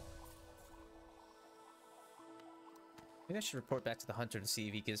 Maybe I should report back to the hunter to see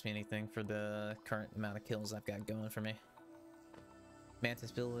if he gives me anything for the current amount of kills I've got going for me.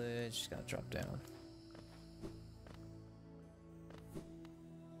 Mantis Village, gotta drop down.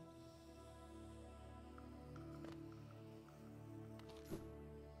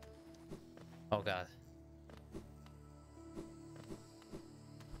 Oh god.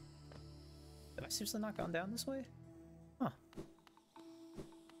 Have I seriously not gone down this way? Huh.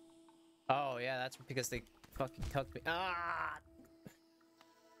 Oh yeah, that's because they fucking cucked me. Ah!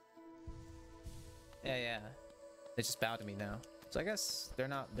 Yeah. They just bow to me now. So I guess they're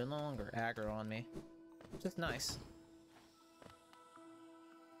no longer aggro on me. Just nice.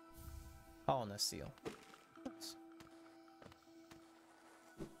 Colonist seal. Nice.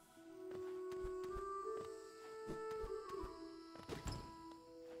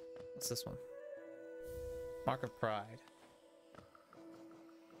 What's this one? Mark of Pride.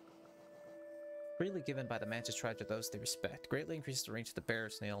 Freely given by the Mantis tribe to those they respect. Greatly increases the range of the bearer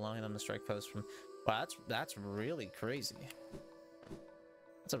snail, allowing them to strike foes from... Wow, that's really crazy.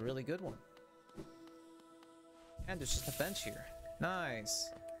 That's a really good one. And there's just a bench here. Nice.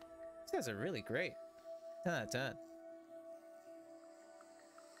 These guys are really great. 10 out of 10.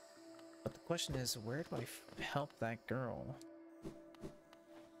 But the question is, where do I help that girl?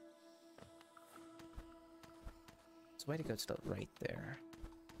 There's a way to go to the right there.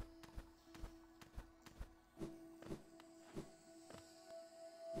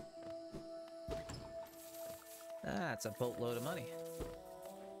 That's a boatload of money.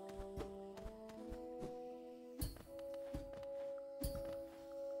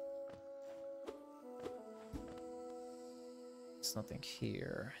 There's nothing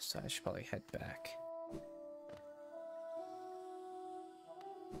here, so I should probably head back.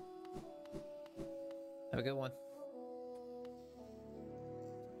 Have a good one.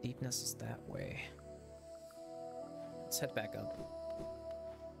 Deepness is that way. Let's head back up.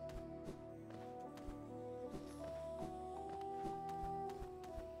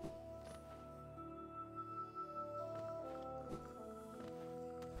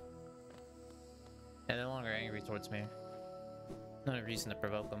 They're no longer angry towards me. No reason to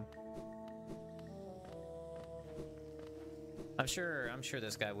provoke them. I'm sure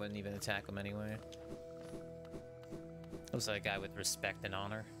this guy wouldn't even attack him anyway. Looks like a guy with respect and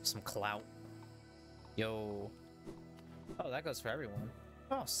honor. Some clout. Yo. Oh, that goes for everyone.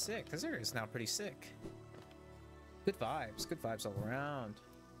 Oh, sick. This area is now pretty sick. Good vibes. Good vibes all around.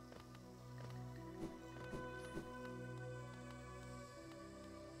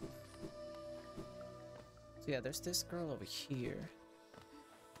 So yeah, there's this girl over here.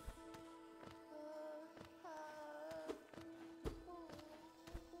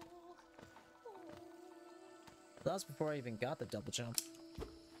 That was before I even got the double jump.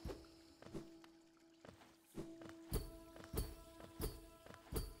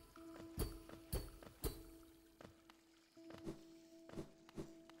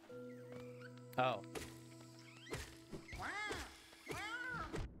 Oh.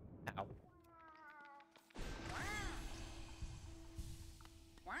 Ow.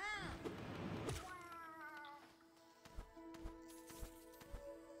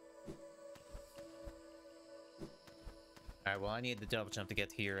 Alright, well, I need the double jump to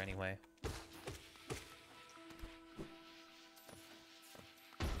get here anyway.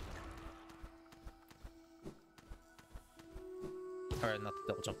 Or not the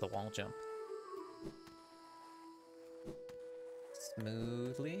double jump, the wall jump.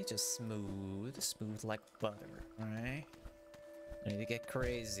 Smoothly, just smooth. Smooth like butter, alright? I need to get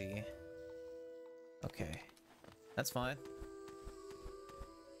crazy. Okay. That's fine.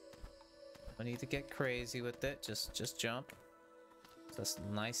 I need to get crazy with it. Just jump. Just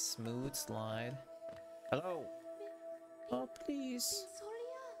a nice smooth slide. Hello. Oh please.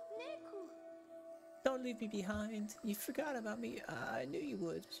 Don't leave me behind. You forgot about me. I knew you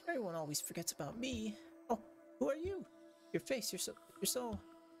would. Everyone always forgets about me. Oh, who are you? Your face. You're so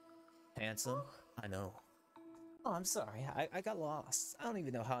handsome. I know. Oh, I'm sorry. I got lost. I don't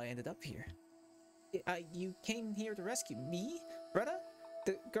even know how I ended up here. You came here to rescue me, Greta?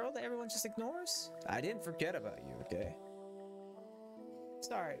 The girl that everyone just ignores? I didn't forget about you, okay?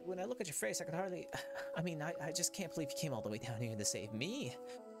 Sorry, when I look at your face, I can hardly... I mean, I just can't believe you came all the way down here to save me.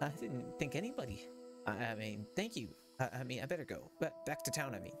 I didn't think anybody... I mean, thank you. I mean, I better go. Back to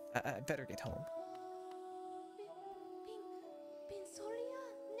town, I mean. I better get home.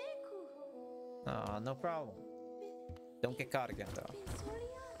 Aw, no problem. Don't get caught again, though.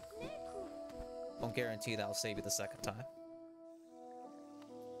 Won't guarantee that I'll save you the second time.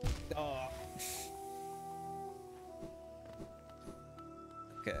 Oh.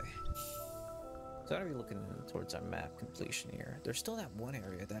 Okay. So I'll be looking towards our map completion here. There's still that one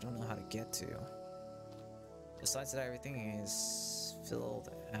area that I don't know how to get to. Besides that, everything is filled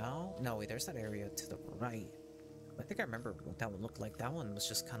out. No, wait, there's that area to the right. I think I remember what that would look like. That one was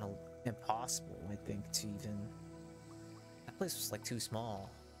just kind of impossible, I think, to even... That place was like too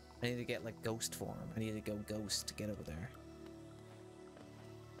small. I need to get like ghost form. I need to go ghost to get over there.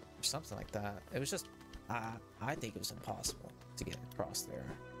 Or something like that. It was just... I think it was impossible to get across there.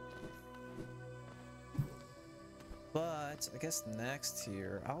 But I guess next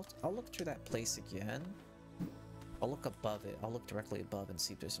here, I'll look through that place again. I'll look above it. I'll look directly above and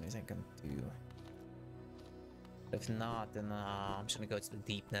see if there's anything I can do. If not, then I'm just gonna go to the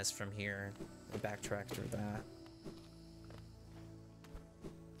deepness from here and backtrack through that.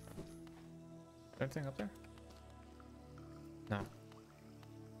 Anything up there? No.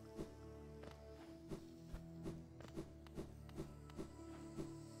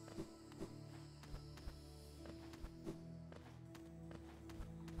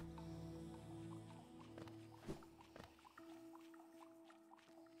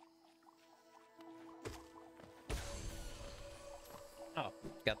 Oh,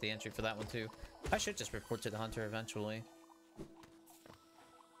 got the entry for that one too. I should just report to the hunter eventually.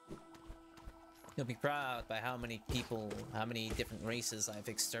 He'll be proud by how many people, how many different races I've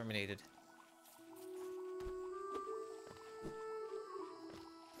exterminated.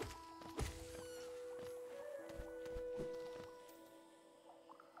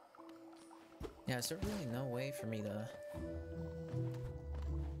 Yeah, is there really no way for me to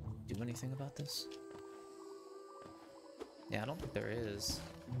do anything about this? Yeah, I don't think there is.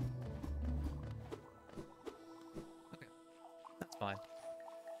 Okay, that's fine.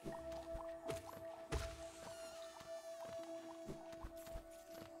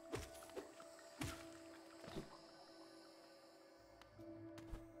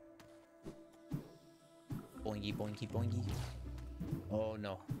 Boingy, boingy, boingy. Oh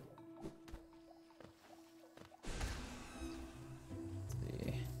no. Let's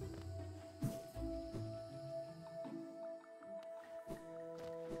see.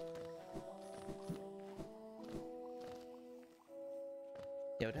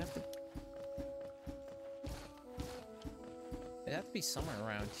 Yeah, it'd have to be somewhere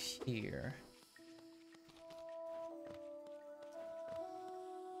around here.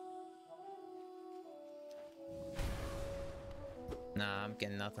 Nah, I'm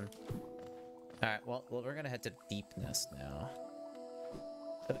getting nothing. Alright, well, we're gonna head to deepness now.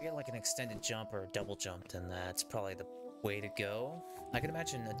 If I get like an extended jump or a double jump, then that's probably the way to go. I can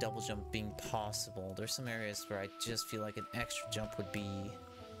imagine a double jump being possible. There's some areas where I just feel like an extra jump would be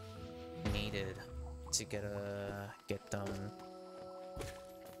needed to get done.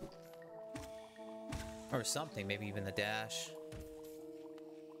 Or something, maybe even a dash.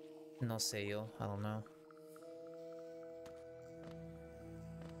 No sé yo, I don't know.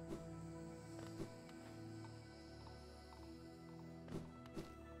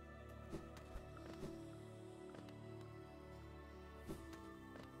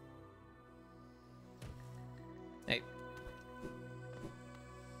 Hey.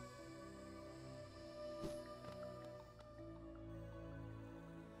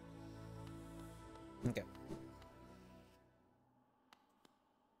 Okay.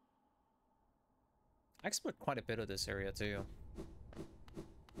 I explored quite a bit of this area too.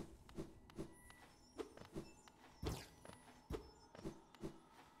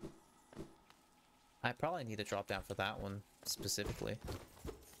 I probably need to drop down for that one specifically.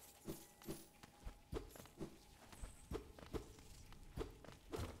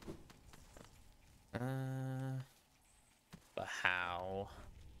 But how?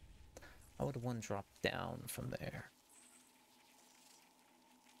 How would one drop down from there?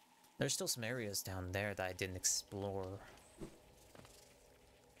 There's still some areas down there that I didn't explore.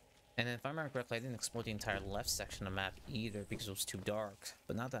 And if I remember correctly, I didn't explore the entire left section of the map either because it was too dark.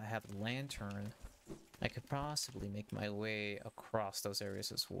 But now that I have a lantern, I could possibly make my way across those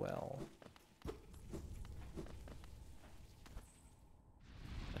areas as well.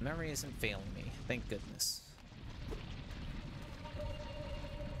 My memory isn't failing me, thank goodness.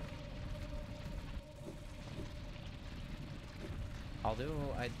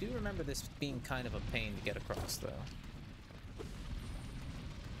 Although, I do remember this being kind of a pain to get across, though.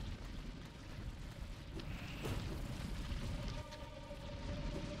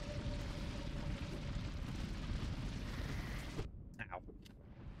 Ow.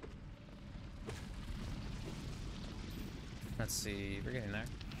 Let's see, we're getting there.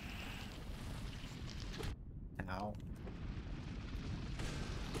 Ow.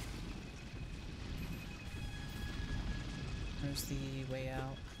 there's the way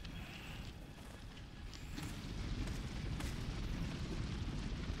out.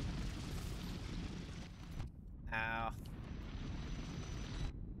 Ow.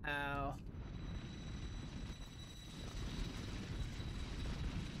 Ow.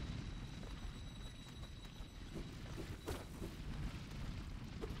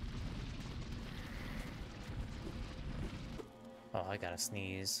 Oh, I gotta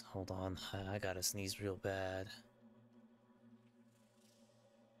sneeze. Hold on. I gotta sneeze real bad.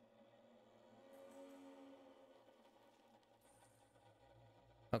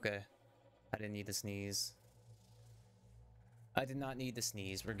 Okay. I didn't need to sneeze. I did not need to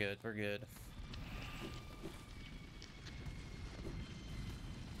sneeze. We're good. We're good.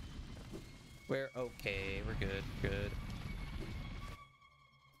 We're okay. We're good. Good.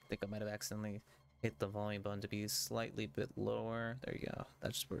 I think I might have accidentally hit the volume button to be slightly bit lower. There you go.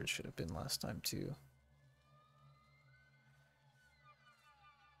 That's where it should have been last time too.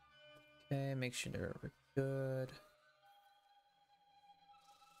 Okay, make sure we're good.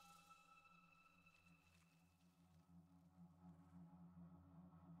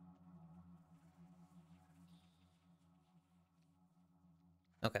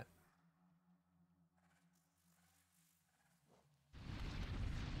 Okay.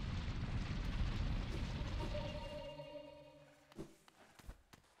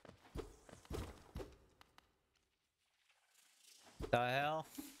 The hell?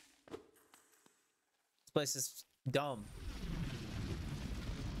 This place is dumb.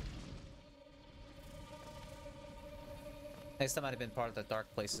 I guess that might have been part of the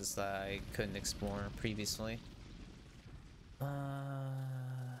dark places that I couldn't explore previously.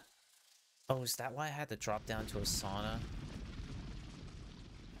 Oh, is that why I had to drop down to a sauna?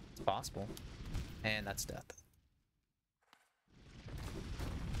 It's possible. And that's death.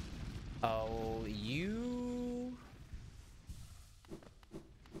 Oh, you...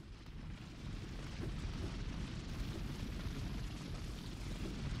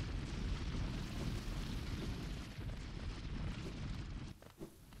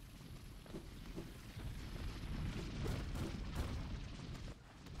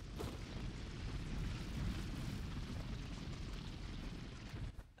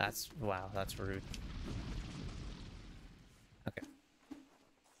 That's... wow, that's rude. Okay.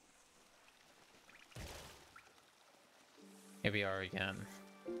 Here we are again.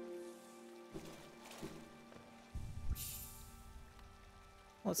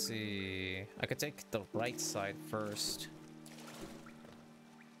 Let's see... I could take the right side first.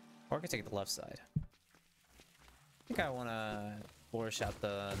 Or I could take the left side. I think I want to flourish out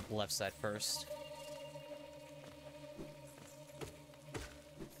the left side first.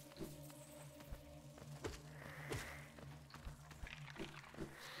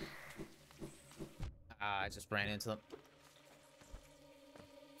 I just ran into them.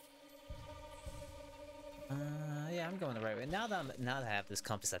 Yeah, I'm going the right way. Now that I have this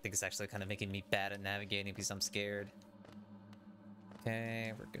compass, I think it's actually kind of making me bad at navigating because I'm scared.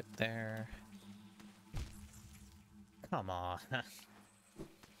 Okay, we're good there. Come on.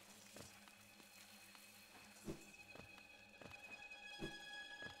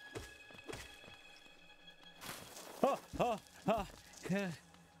 Oh, oh, oh, yeah.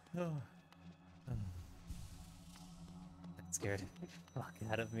 Oh. Scared. Fuck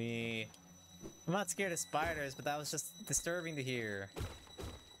out of me. I'm not scared of spiders, but that was just disturbing to hear.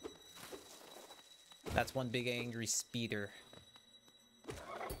 That's one big angry speeder.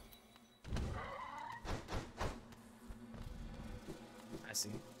 I see.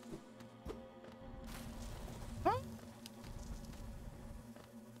 Huh?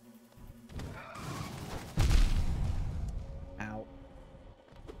 Ow.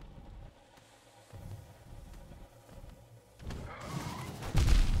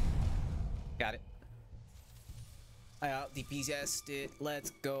 Got it. I out DPS'd it. Let's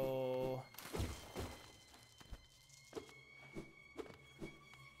go.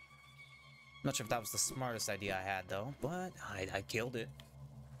 Not sure if that was the smartest idea I had though, but I killed it.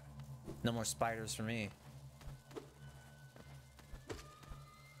 No more spiders for me.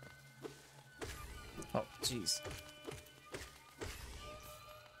 Oh, jeez.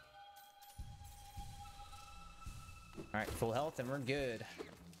 Alright, full health and we're good.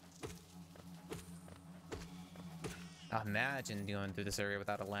 Imagine going through this area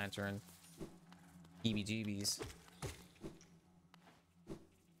without a lantern. EBGBs.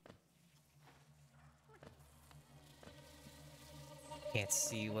 Can't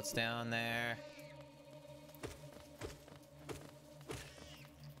see what's down there.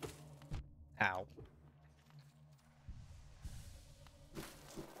 Ow.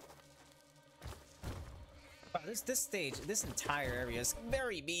 Wow, this stage, this entire area is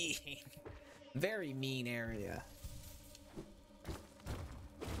very mean. Very mean area.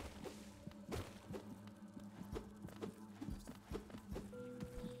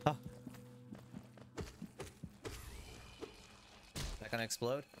 Oh. Is that gonna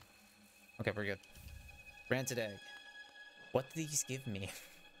explode? Okay, we're good. Granted egg. What did these give me?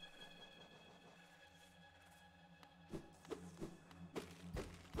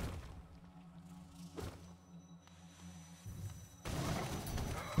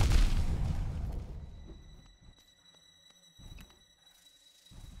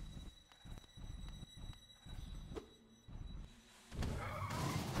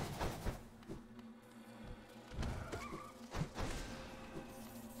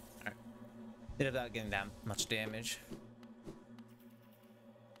 Did it without getting that much damage.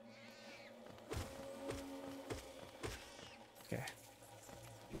 Okay.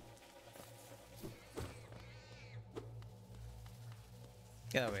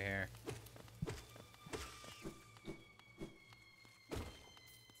 Get over here. Might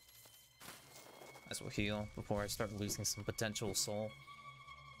as well heal before I start losing some potential soul.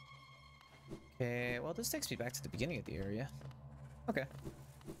 Okay, well this takes me back to the beginning of the area. Okay.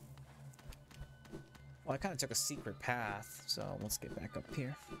 Well, I kind of took a secret path, so let's get back up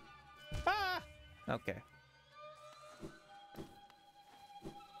here. Ah! Okay.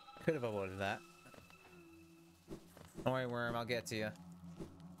 Could have avoided that. Don't worry, worm, I'll get to you.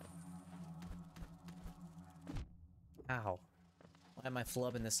 Ow. Why am I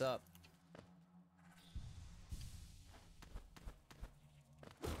flubbing this up?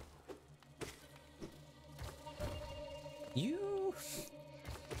 You...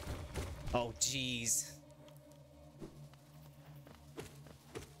 Oh, jeez.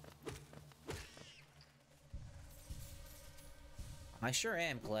 I sure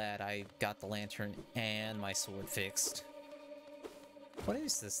am glad I got the lantern and my sword fixed. What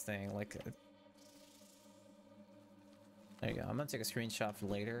is this thing? Like... There you go. I'm gonna take a screenshot for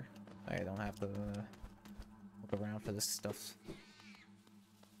later. I don't have to look around for this stuff.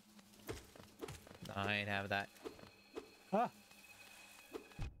 I ain't have that. Ah!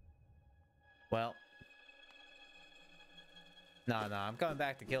 Well. No, I'm coming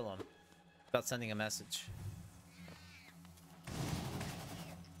back to kill him. About sending a message.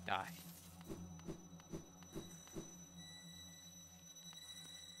 Die.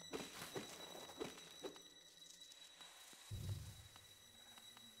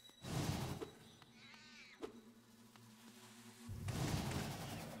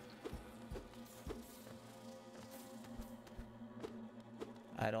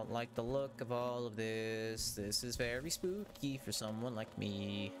 I don't like the look of all of this. This is very spooky for someone like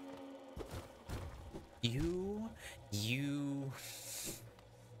me. You...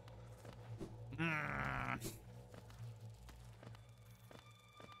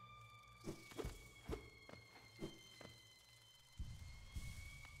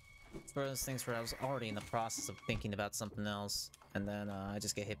 It's one of those things where I was already in the process of thinking about something else, and then I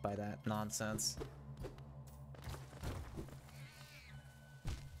just get hit by that nonsense.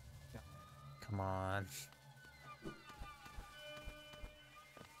 Come on.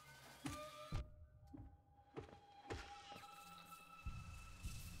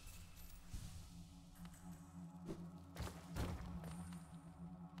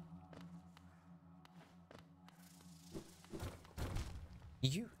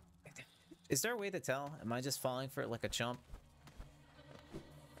 You... Is there a way to tell? Am I just falling for it like a chump?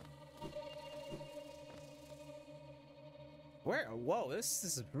 Where? Whoa, this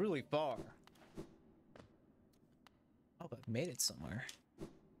is really far. Oh, I've made it somewhere.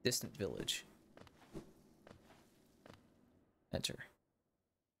 Distant village. Enter.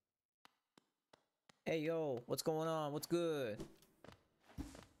 Hey, yo, what's going on? What's good?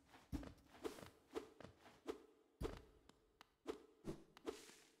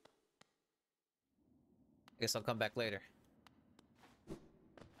 I guess I'll come back later.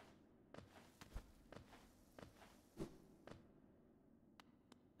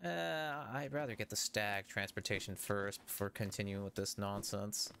 I'd rather get the stag transportation first before continuing with this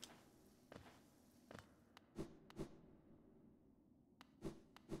nonsense.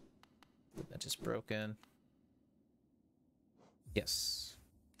 The bench is broken. Yes.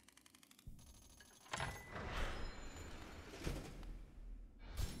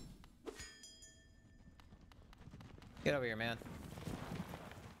 Get over here, man.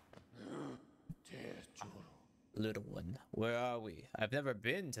 Little one, where are we? I've never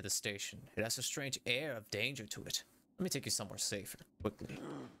been to the station. It has a strange air of danger to it. Let me take you somewhere safer, quickly.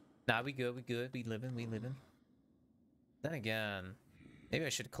 Nah, we good, we living. Then again... Maybe I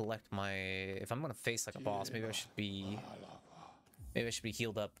should collect my... If I'm gonna face like a boss, maybe I should be... Maybe I should be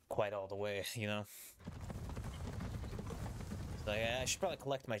healed up quite all the way, you know? So yeah, I should probably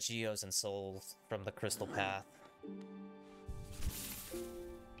collect my geos and souls from the crystal path.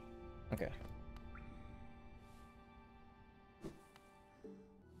 Okay.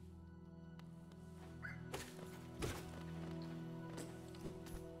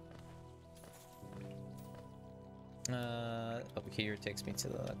 Over here takes me to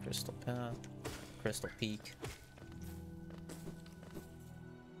the crystal path, crystal peak.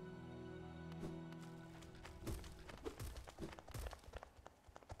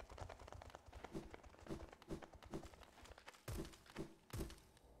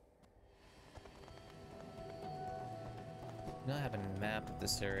 I don't have a map of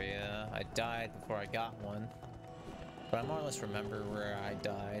this area. I died before I got one, but I more or less remember where I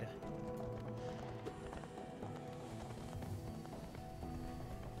died.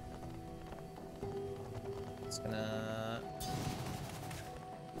 It's gonna...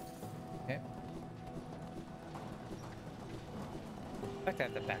 Okay. In fact, I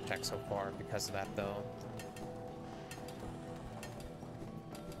have to backtrack so far because of that, though.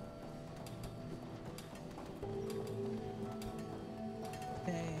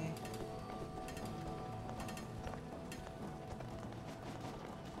 Hey.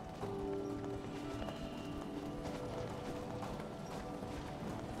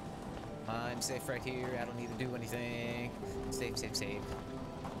 I'm safe right here. I don't need to do anything. Safe, safe, safe.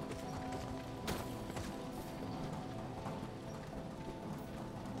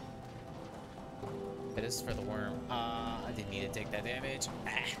 It is for the worm. I didn't need to take that damage.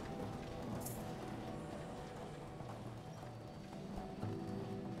 Ah.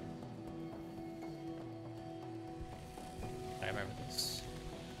 I remember this.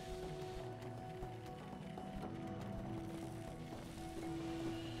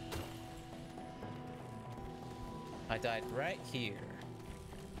 I died right here.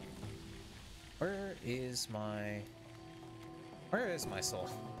 Where is my soul?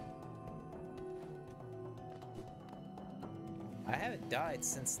 I haven't died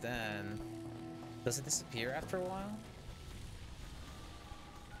since then. Does it disappear after a while?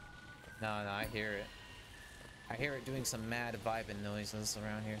 No, I hear it. I hear it doing some mad vibing noises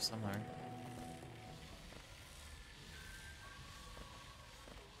around here somewhere.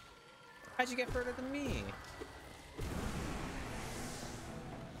 How'd you get further than me?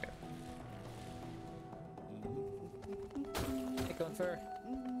 Hey, Confer.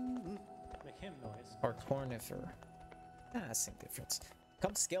 Make him noise. Or Cornifer. Ah, same difference.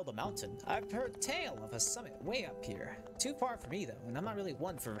 Come scale the mountain. I've heard tale of a summit way up here. Too far for me, though, and I'm not really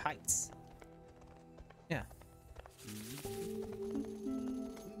one for heights. Yeah.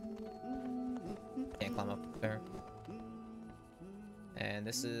 Can't climb up there. And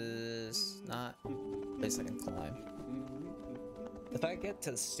this is not a place I can climb. If I get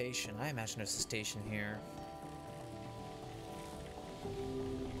to the station, I imagine there's a station here.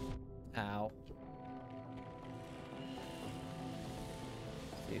 Ow.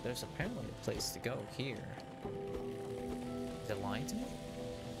 See, there's apparently a place to go here. Is it lying to me?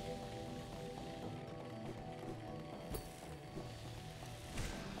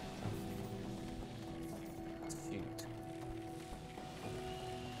 Shoot.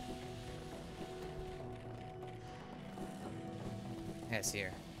 Yes,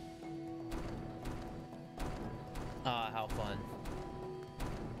 here. Ah, how fun.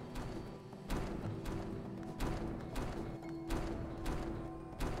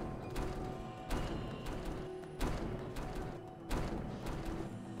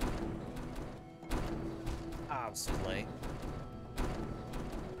 Ah, I was too late.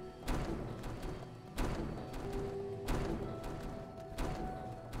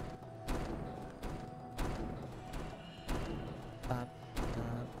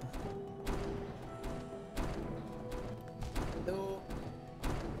 No.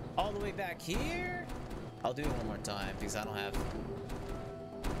 All the way back here? I'll do it one more time because I don't have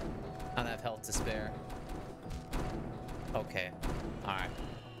health to spare. Okay. Alright.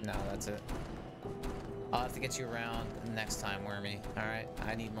 No, that's it. I'll have to get you around next time, Wormy. Alright?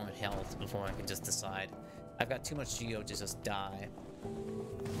 I need more health before I can just decide. I've got too much Geo to just die.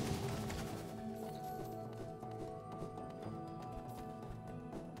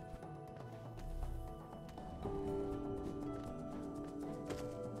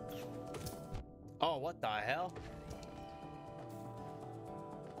 Oh, what the hell?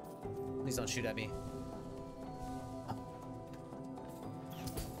 Please don't shoot at me.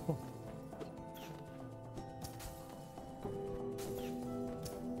 Oh.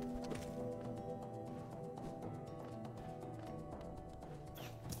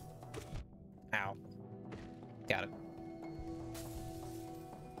 Ow. Got it.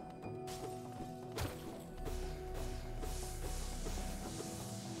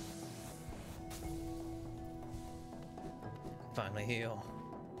 Finally heal.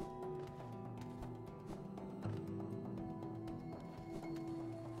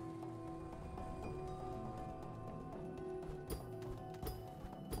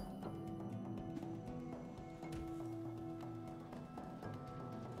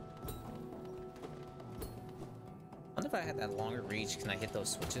 I wonder if I had that longer reach, can I hit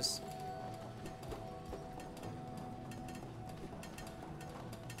those switches?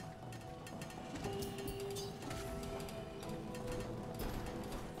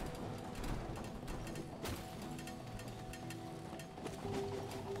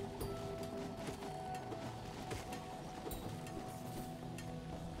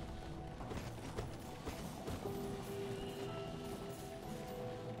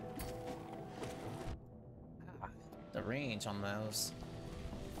 The range on those.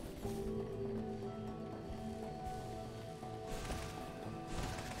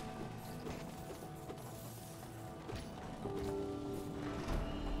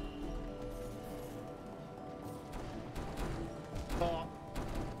 Oh.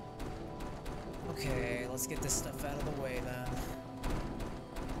 Okay, let's get this stuff out of the way then.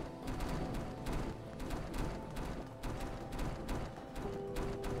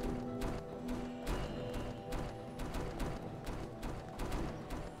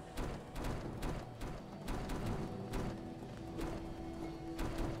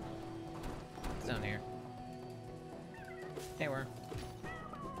 Down here. Hey, where?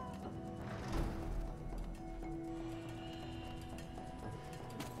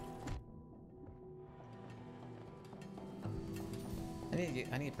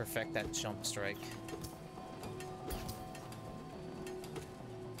 I need to perfect that jump strike.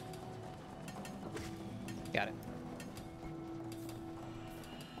 Got it.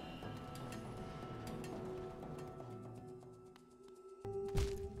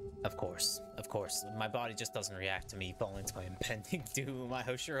 Of course. My body just doesn't react to me falling to my impending doom.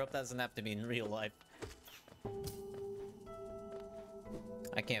 I sure hope that doesn't have to be in real life.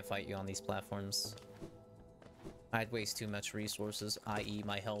 I can't fight you on these platforms. I'd waste too much resources, i.e.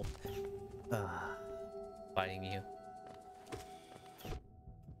 my health, fighting you.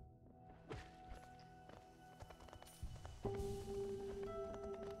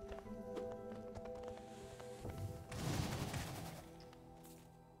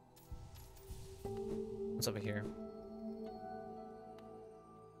 What's over here?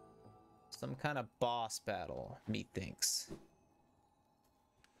 Some kind of boss battle, methinks.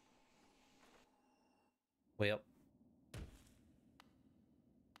 Well.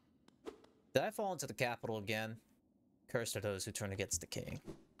 Did I fall into the capital again? Cursed are those who turn against the king.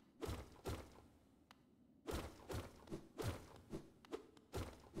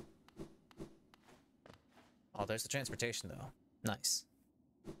 Oh, there's the transportation, though. Nice.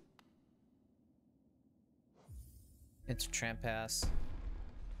 It's tram pass.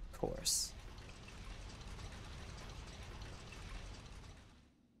 Of course.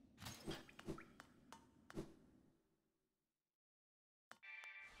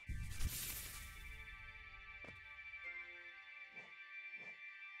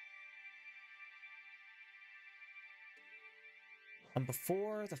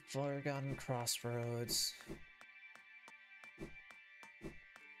 Before the Forgotten Crossroads.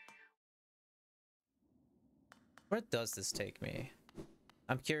 Where does this take me?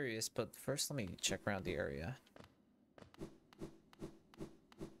 I'm curious, but first let me check around the area.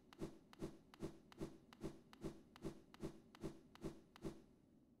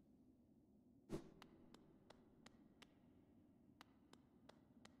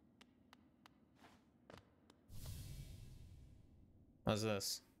 What's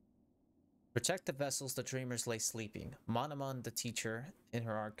this? Protect the vessels the dreamers lay sleeping. Monomon the teacher in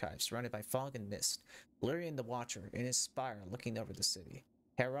her archives, surrounded by fog and mist. Lurian the watcher in his spire looking over the city.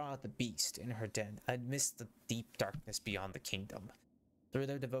 Hera the beast in her den amidst the deep darkness beyond the kingdom. Through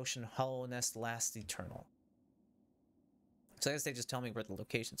their devotion, hollowness lasts eternal. So I guess they just tell me where the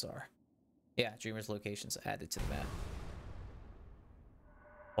locations are. Yeah, dreamers' locations added to the map.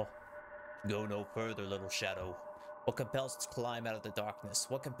 Oh, go no further, little shadow. What compels its climb out of the darkness?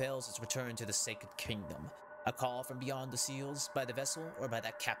 What compels its return to the sacred kingdom? A call from beyond the seals, by the vessel, or by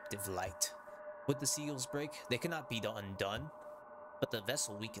that captive light? Would the seals break? They cannot be undone. But the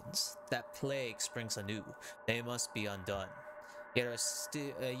vessel weakens. That plague springs anew. They must be undone. Yet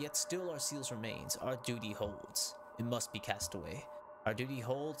still our seals remains. Our duty holds. It must be cast away. Our duty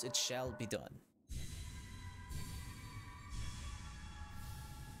holds. It shall be done.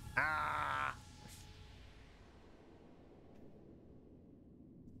 Ah!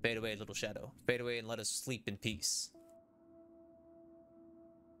 Fade away, little shadow. Fade away and let us sleep in peace.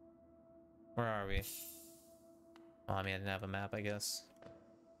 Where are we? Oh, I mean, I didn't have a map, I guess.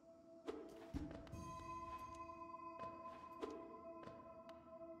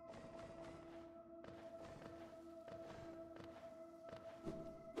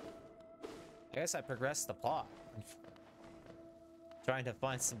 I guess I progressed the plot. Trying to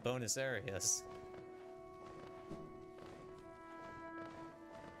find some bonus areas.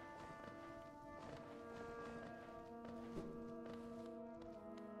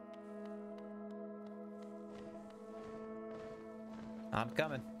 I'm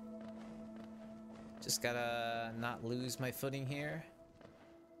coming. Just gotta not lose my footing here.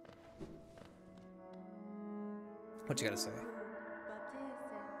 What you gotta say?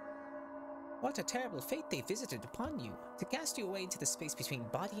 What a terrible fate they visited upon you, to cast you away into the space between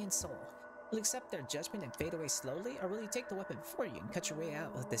body and soul. Will you accept their judgment and fade away slowly, or will you take the weapon for you and cut your way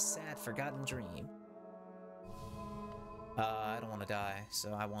out of this sad, forgotten dream? I don't want to die,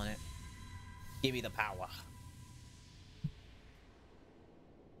 so I want it. Give me the power.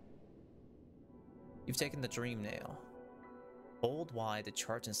 You've taken the dream nail. Hold Y to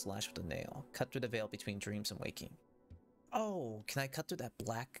charge and slash with the nail. Cut through the veil between dreams and waking. Oh, can I cut through that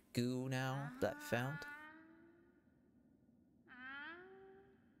black goo now that I found?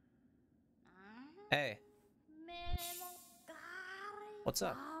 Hey. What's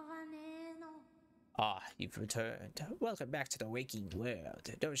up? Ah, you've returned. Welcome back to the waking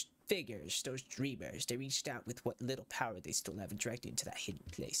world. Those figures, those dreamers, they reached out with what little power they still have and dragged you into that hidden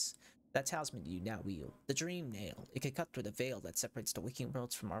place. That talisman you now wield, the dream nail, it can cut through the veil that separates the waking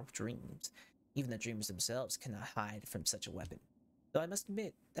worlds from our dreams. Even the dreamers themselves cannot hide from such a weapon. Though I must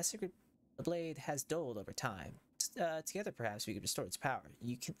admit, that sacred blade has dulled over time. Together perhaps we could restore its power.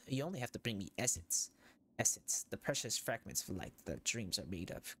 You only have to bring me essence. Essence, the precious fragments of light that dreams are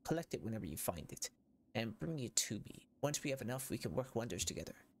made of. Collect it whenever you find it, and bring it to me. Once we have enough, we can work wonders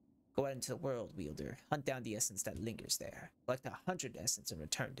together. Go out into the world, wielder. Hunt down the essence that lingers there. Collect 100 essence and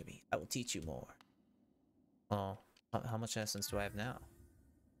return to me. I will teach you more. Oh, how much essence do I have now?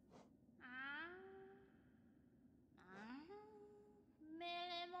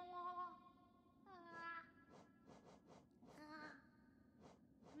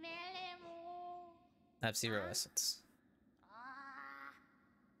 I have 0 essence.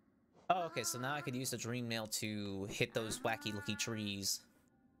 Oh, okay, so now I could use the dream nail to hit those wacky looking trees.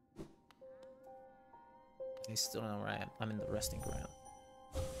 I still don't know where I am. I'm in the resting ground.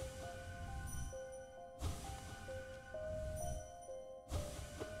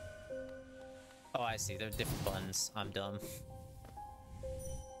 Oh, I see. They're different buttons. I'm dumb.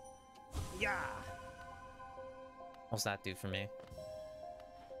 Yeah. What's that do for me?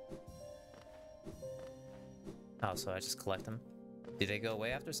 Oh, so I just collect them? Do they go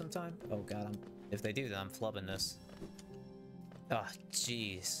away after some time? Oh god, if they do, then I'm flubbing this. Oh,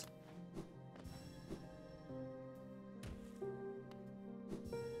 jeez.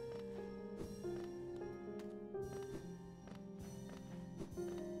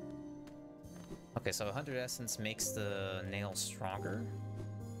 Okay, so 100 essence makes the nail stronger?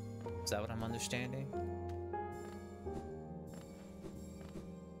 Is that what I'm understanding?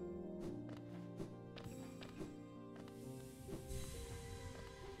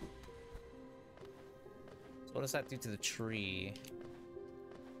 So what does that do to the tree?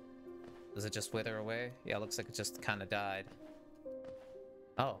 Does it just wither away? Yeah, it looks like it just kind of died.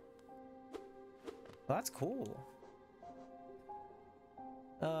 Oh. Well, that's cool.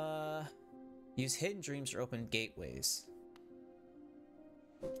 Use hidden dreams or open gateways.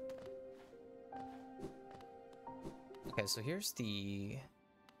 Okay, so here's the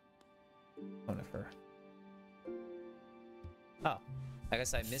conifer. Oh, I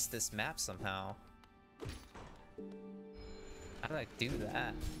guess I missed this map somehow. How did I do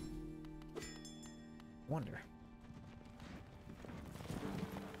that? Wonder.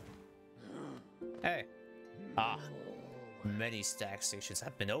 Hey. Ah. Many stag stations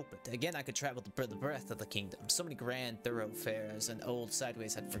have been opened. Again, I could travel the breadth of the kingdom. So many grand thoroughfares and old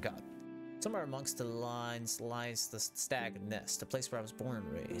sideways I'd forgotten. Somewhere amongst the lines lies the stag nest, the place where I was born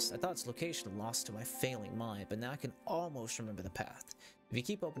and raised. I thought its location lost to my failing mind, but now I can almost remember the path. If you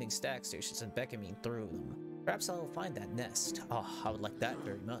keep opening stag stations and beckoning me through them, perhaps I'll find that nest. Oh, I would like that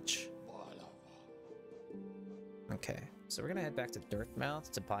very much. Okay, so we're gonna head back to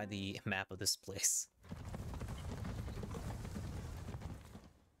Dirtmouth to buy the map of this place.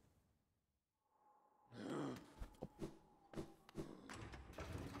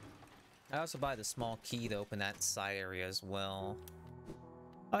 I also buy the small key to open that side area as well.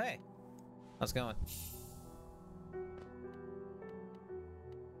 Oh, hey! How's it going?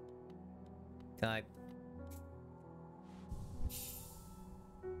 Can I...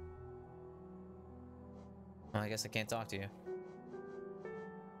 Well, I guess I can't talk to you.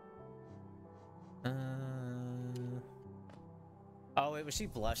 Oh, wait, was she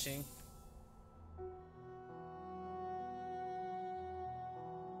blushing?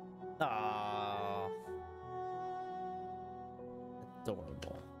 Aww.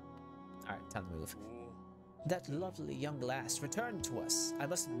 Adorable. Alright, time to move. That lovely young lass returned to us. I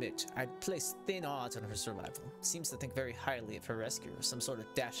must admit, I'd placed thin odds on her survival. Seems to think very highly of her rescuer, some sort of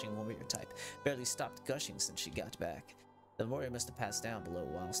dashing warrior type. Barely stopped gushing since she got back. The warrior must have passed down below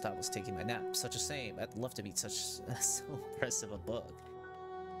whilst I was taking my nap. Such a shame. I'd love to meet such so impressive a bug.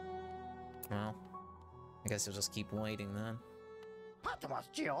 Well, I guess you'll just keep waiting then.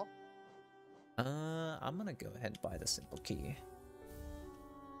 I'm gonna go ahead and buy the simple key.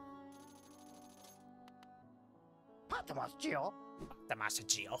 What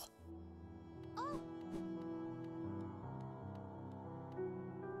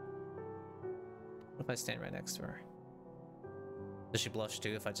if I stand right next to her? Does she blush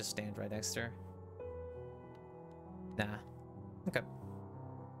too if I just stand right next to her? Nah. Okay.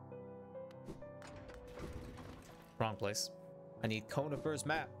 Wrong place. I need Conifer's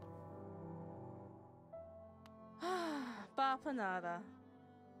map. Papa nada.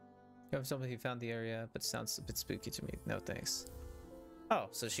 You have somebody who found the area, but sounds a bit spooky to me. No thanks. Oh,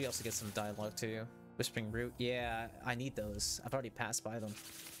 so she also gets some dialogue too. Whispering Root. Yeah, I need those. I've already passed by them.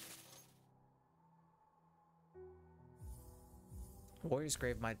 Warrior's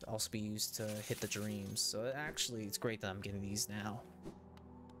Grave might also be used to hit the dreams, so actually it's great that I'm getting these now.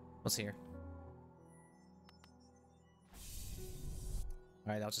 What's here?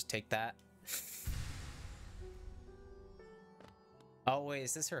 Alright, I'll just take that. Oh wait,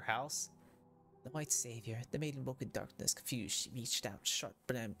 is this her house? The White Savior, the maiden woke in darkness, confused, she reached out, sharp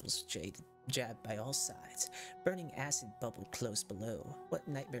brambles jabbed by all sides. Burning acid bubbled close below. What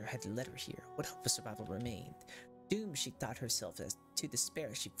nightmare had led her here? What hope of survival remained? Doomed, she thought herself, as to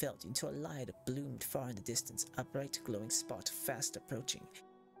despair she felt, into a light that bloomed far in the distance, a bright glowing spot fast approaching.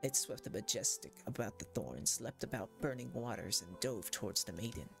 It swept the majestic about the thorns, leapt about burning waters, and dove towards the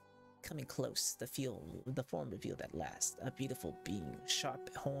maiden. Coming close, the form revealed at last, a beautiful being,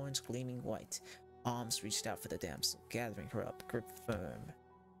 sharp horns gleaming white. Arms reached out for the damsel, gathering her up, grip firm.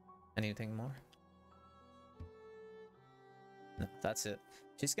 Anything more? No, that's it.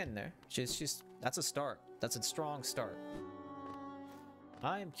 She's getting there. That's a start. That's a strong start.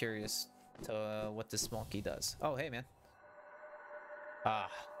 I am curious to what this small key does. Oh, hey, man.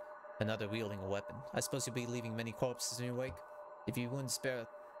 Ah, another wielding a weapon. I suppose you'll be leaving many corpses in your wake. If you won't spare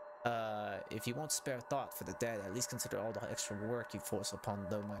thought for the dead, at least consider all the extra work you force upon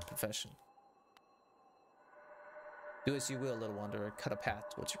my profession. Do as you will, little wanderer. Cut a path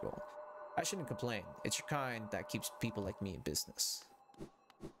towards your goal. I shouldn't complain. It's your kind that keeps people like me in business.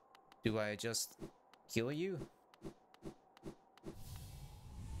 Do I just kill you?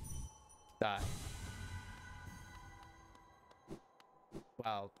 Die.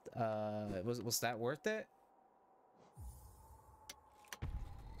 Wow. Was that worth it?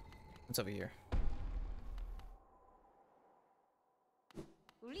 What's over here?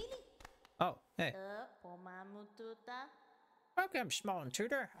 Really? Oh, hey. Pomamututa. Welcome, small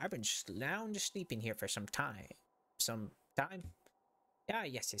intruder. I've been lounge sleeping here for some time. Ah,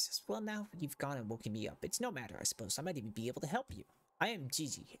 yes. Well, now you've gone and woken me up. It's no matter, I suppose. I might even be able to help you. I am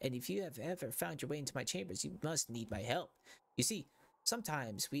Gigi, and if you have ever found your way into my chambers, you must need my help. You see,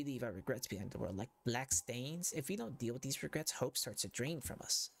 sometimes we leave our regrets behind the world like black stains. If we don't deal with these regrets, hope starts to drain from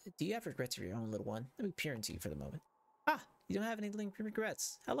us. Do you have regrets of your own, little one? Let me peer into you for the moment. Ah, you don't have any lingering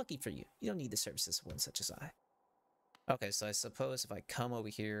regrets. How lucky for you. You don't need the services of one such as I. Okay, so I suppose if I come over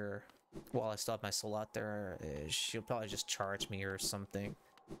here while I still have my soul out there, she'll probably just charge me or something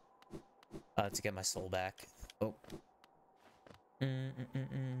to get my soul back. Oh. Okay,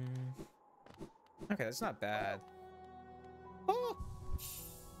 that's not bad. Oh!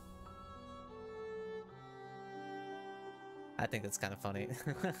 I think that's kind of funny.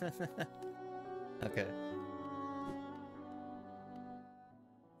 Okay.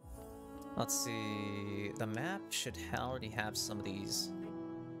 Let's see. The map should already have some of these.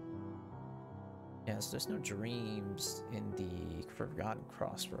 Yeah, so there's no dreams in the Forgotten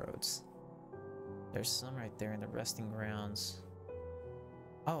Crossroads. There's some right there in the resting grounds.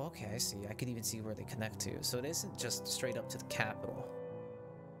 Oh, okay, I see. I could even see where they connect to. So it isn't just straight up to the capital.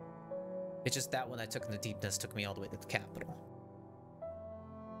 It's just that one I took in the deepness took me all the way to the capital.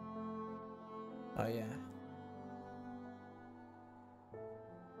 Oh, yeah.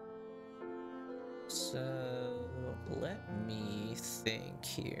 So, let me think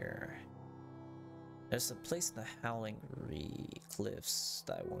here. There's a place in the Howling Cliffs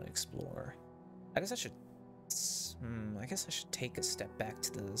that I want to explore. I guess I should take a step back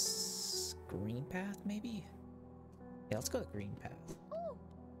to this green path, maybe? Yeah, let's go to the green path.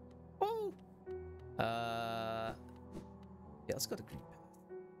 Oh! Yeah, let's go to the green path.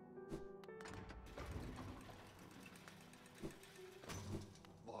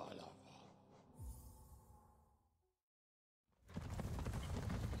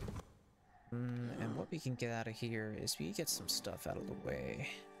 And what we can get out of here is we get some stuff out of the way.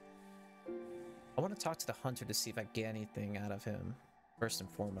 I want to talk to the hunter to see if I get anything out of him, first and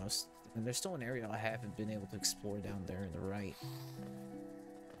foremost. And there's still an area I haven't been able to explore down there in the right.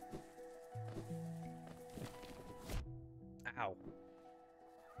 Ow.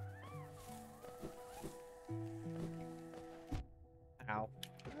 Ow.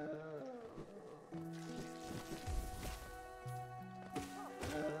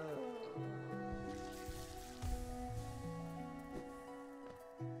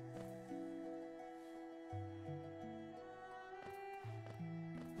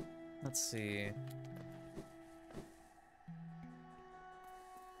 Let's see.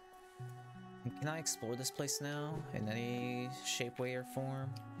 Can I explore this place now in any shape, way, or form?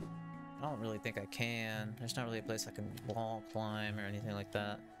 I don't really think I can. There's not really a place I can wall climb or anything like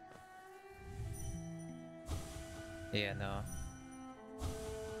that. Yeah, no.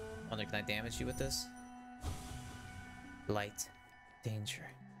 Wonder, can I damage you with this? Light. Danger.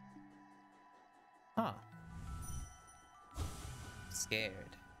 Huh.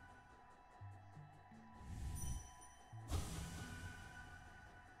 Scared.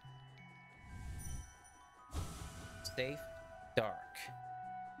 Safe, dark.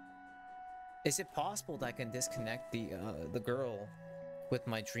 Is it possible that I can disconnect the girl with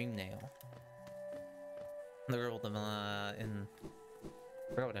my dream nail? The girl in I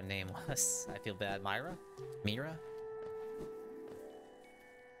forgot what her name was. I feel bad. Myra? Mira?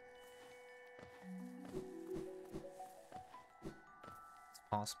 It's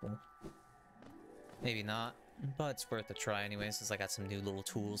possible. Maybe not, but it's worth a try anyways, since I got some new little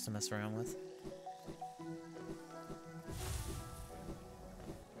tools to mess around with.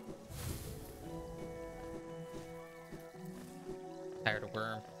 Tired of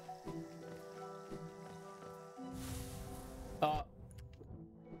worm. Oh.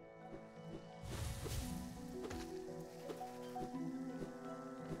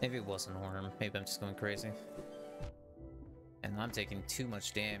 Maybe it wasn't a worm. Maybe I'm just going crazy. And I'm taking too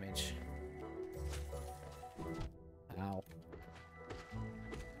much damage. Ow.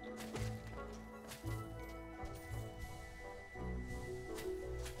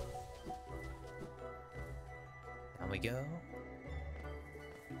 Down we go.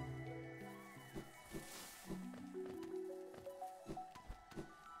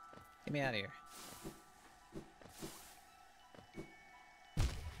 Get me out of here.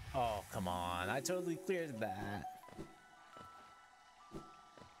 Oh, come on. I totally cleared that.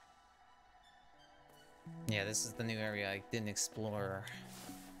 Yeah, this is the new area I didn't explore.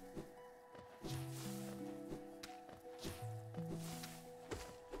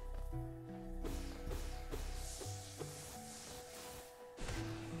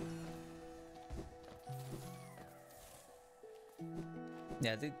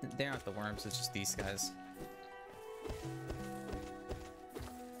 Yeah, they aren't the worms, it's just these guys.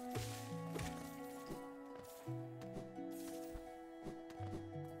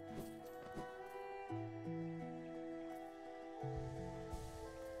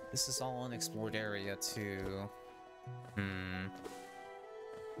 This is all unexplored area too.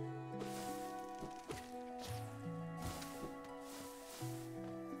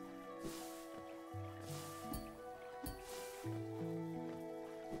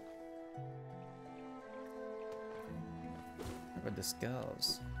 Where this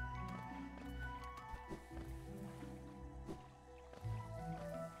goes.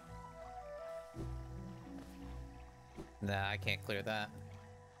 Nah, I can't clear that.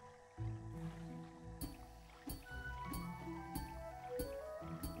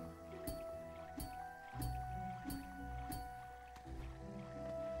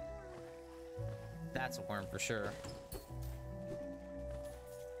 That's a worm for sure.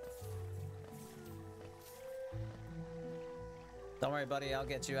 Don't worry, buddy, I'll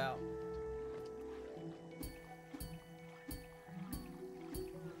get you out.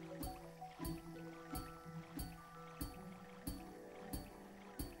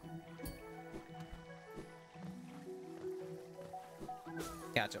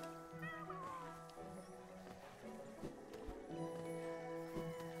 Gotcha.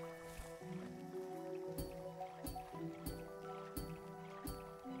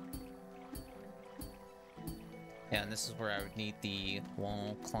 Yeah, and this is where I would need the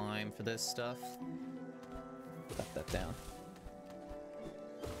wall climb for this stuff. Cut that down.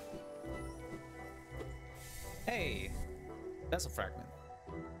 Hey! That's a fragment.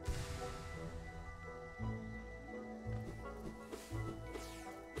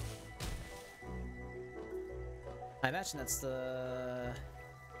 I imagine that's the...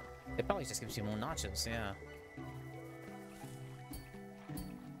 It probably just gives you more notches, yeah.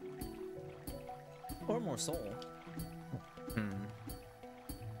 Or more soul. I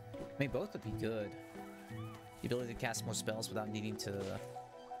mean, both would be good. The ability to cast more spells without needing to...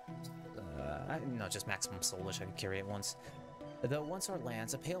 no, just maximum soulish, I could carry it once. Though once our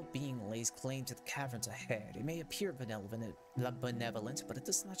lands, a pale being lays claim to the caverns ahead. It may appear benevolent, but it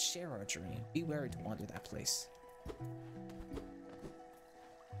does not share our dream. Be wary to wander that place. I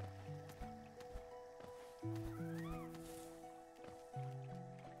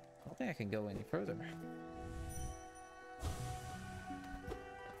don't think I can go any further.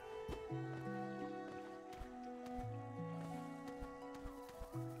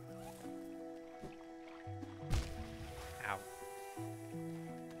 Ow.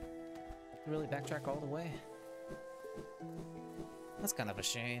 Really backtrack all the way? That's kind of a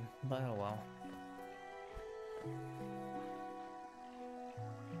shame, but oh well.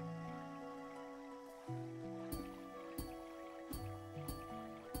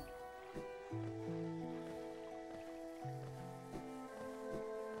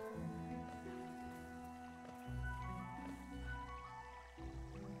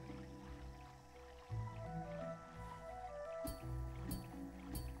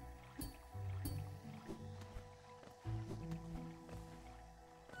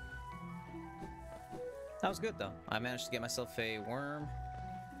 That was good though. I managed to get myself a worm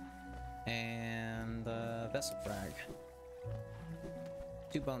and vessel frag.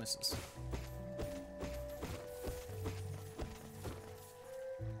 2 bonuses.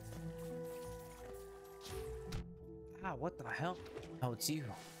 Ah, what the hell? Oh, it's you.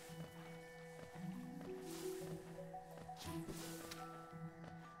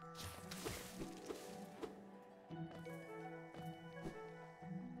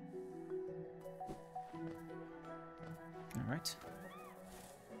 Alright.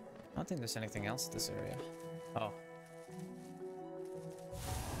 I don't think there's anything else in this area. Oh.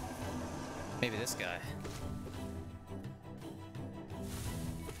 Maybe this guy.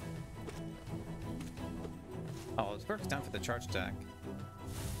 Oh, it's perfect time for the charge attack.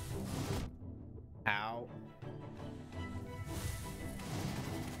 Ow.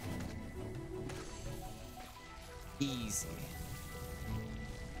 Easy.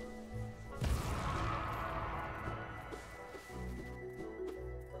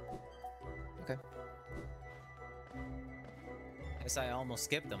 Okay. Guess I almost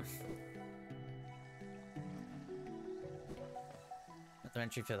skipped them. Another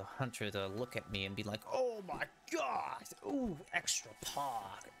entry for the hunter to look at me and be like, "Oh my god! Ooh, extra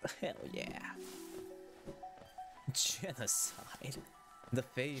pog! Hell yeah!" Genocide, the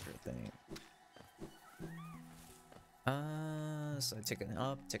favorite thing. So I take it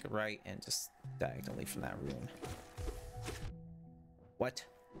up, take it right, and just diagonally from that room. What?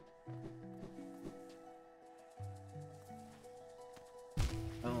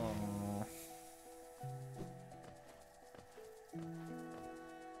 Oh.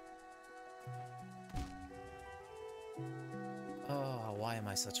 Oh, why am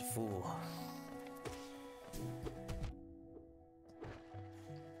I such a fool?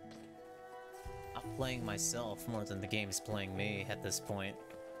 I'm playing myself more than the game is playing me at this point.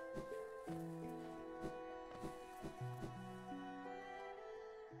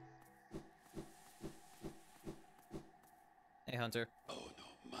 Hey, Hunter. Oh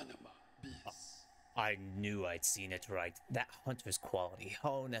no, Manama, bees. I knew I'd seen it right. That hunter's quality.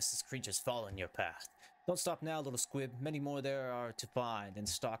 Oh, Nessus creatures fall in your path. Don't stop now, little squib. Many more there are to find and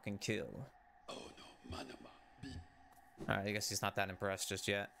stalk and kill. Oh no, Manama, bee. Alright, I guess he's not that impressed just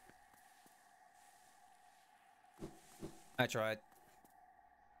yet. I tried.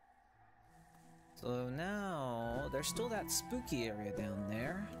 So now, there's still that spooky area down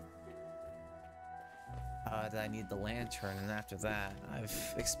there. That I need the lantern, and after that,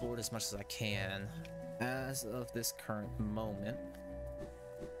 I've explored as much as I can as of this current moment.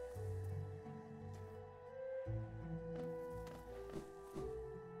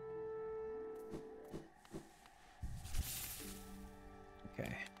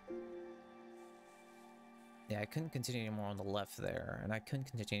 Okay. Yeah, I couldn't continue anymore on the left there, and I couldn't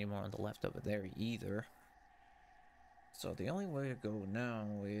continue anymore on the left over there either. So the only way to go now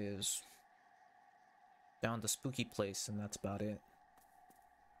is down the spooky place, and that's about it.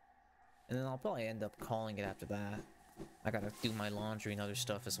 And then I'll probably end up calling it after that. I gotta do my laundry and other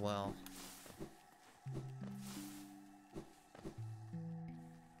stuff as well.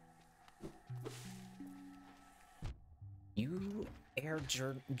 You Air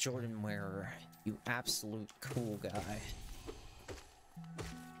Jordan wearer. You absolute cool guy.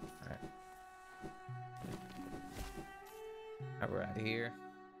 Alright. Alright, we're out of here.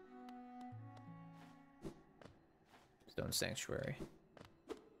 Stone Sanctuary.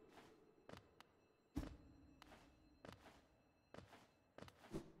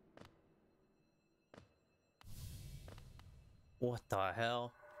 What the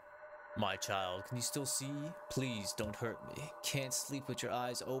hell? My child, can you still see? Please don't hurt me. Can't sleep with your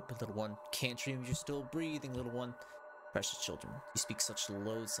eyes open, little one. Can't dream you're still breathing, little one. Precious children, you speak such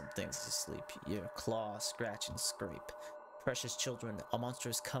loathsome things as you sleep. Your claw, scratch, and scrape. Precious children, a monster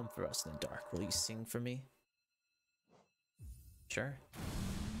has come for us in the dark. Will you sing for me? Sure.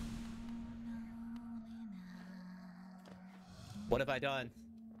 What have I done?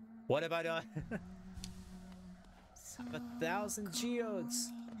 What have I done? 1,000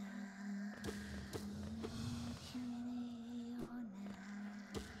 geodes.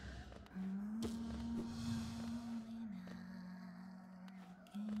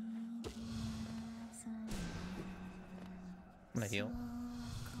 I'm gonna heal.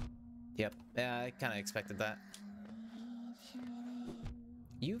 Yep, yeah, I kind of expected that.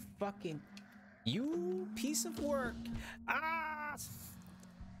 You fucking... You piece of work! Ah!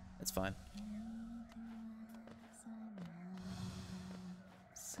 That's fine.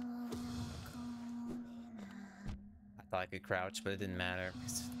 I thought I could crouch, but it didn't matter.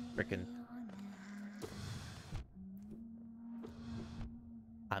 It's freaking...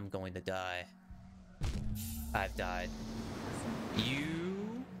 I'm going to die. I've died.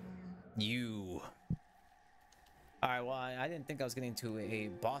 You. Alright, well, I didn't think I was getting to a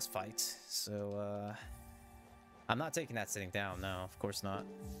boss fight, so, I'm not taking that sitting down, no, of course not.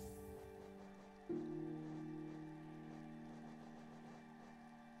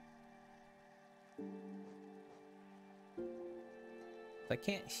 I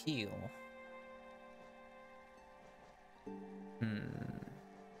can't heal.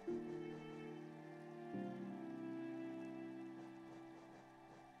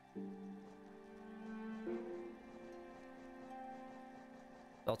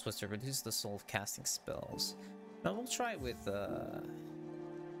 Spell Twister reduces the soul of casting spells. Now we'll try it with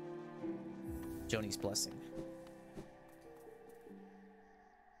Joni's Blessing.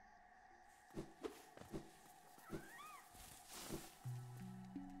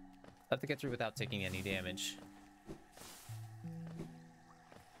 I have to get through without taking any damage.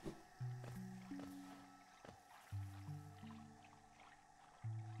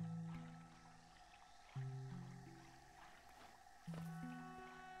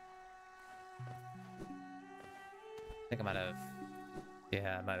 I think I might have...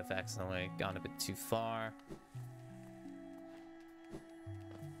 Yeah, I might have accidentally gone a bit too far.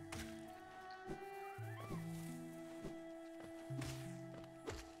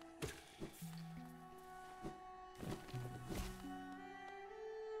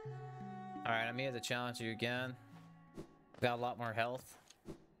 Alright, I'm here to challenge you again. Got a lot more health.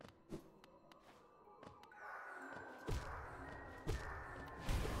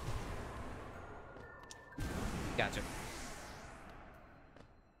 Gotcha.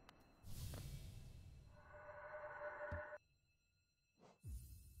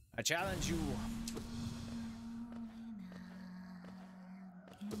 I challenge you.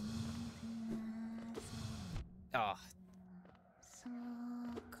 Ah.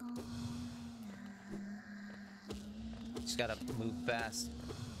 Just gotta move fast.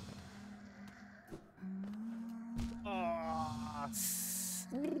 Oh.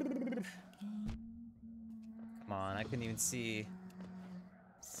 Come on, I couldn't even see.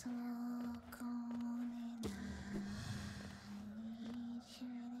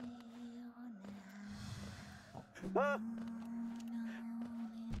 Ah.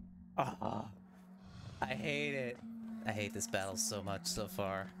 Ah. I hate it. I hate this battle so much so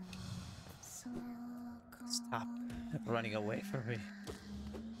far. Stop running away from me.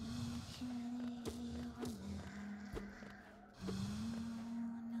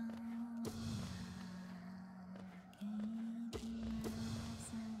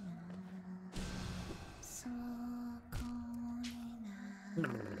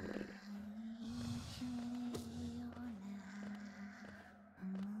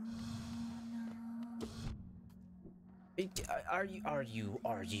 Are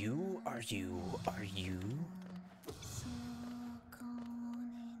you?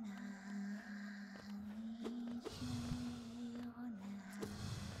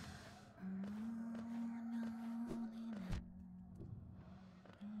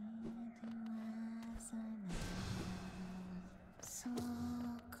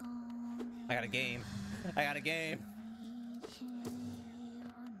 I got a game. I got a game.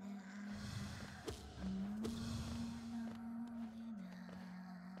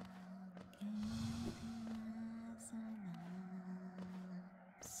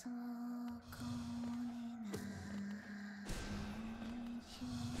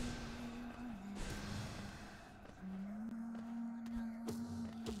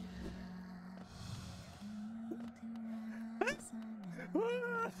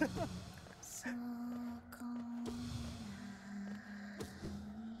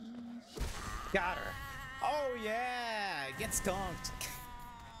 Got her. Oh yeah, get skunked.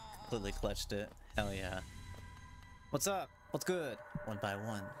 Completely clutched it. Hell yeah. What's up? What's good? One by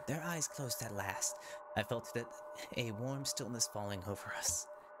one, their eyes closed at last. I felt that a warm stillness falling over us.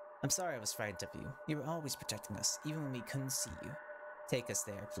 I'm sorry I was frightened of you. You were always protecting us, even when we couldn't see you. Take us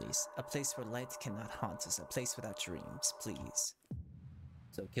there, please. A place where light cannot haunt us. A place without dreams, please.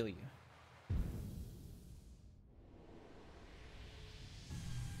 So kill you.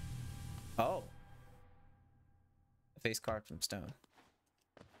 Oh. A face carved from stone.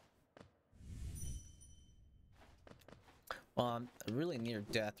 Well, I'm really near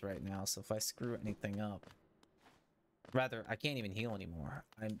death right now, so if I screw anything up... Rather, I can't even heal anymore.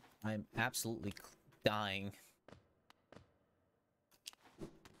 I'm absolutely dying.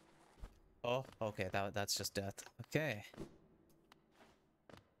 Oh, okay, that's just death. Okay.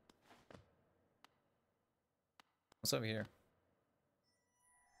 What's over here?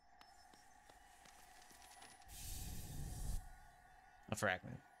 A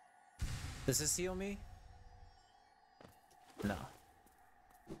fragment. Does this heal me? No.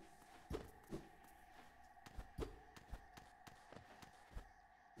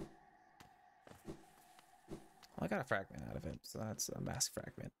 Well, I got a fragment out of it, so that's a mass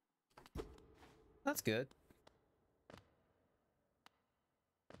fragment. That's good.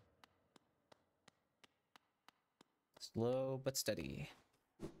 Slow but steady.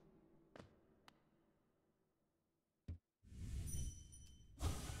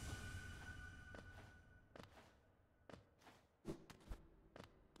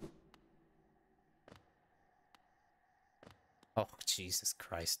 Oh, Jesus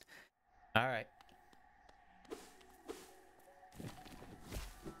Christ. All right.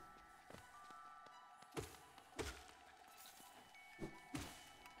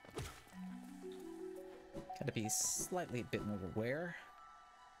 Gotta be slightly a bit more aware.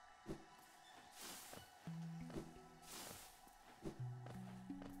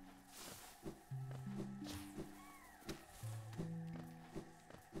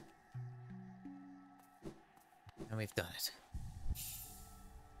 And we've done it.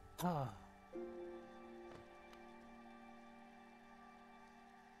 Oh.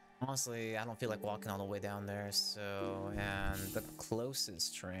 Honestly, I don't feel like walking all the way down there, so... And the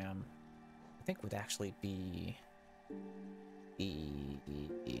closest tram, I think, would actually be... the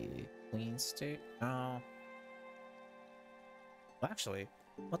Queen State? No. Well, actually,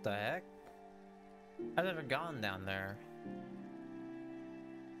 what the heck? I've never gone down there.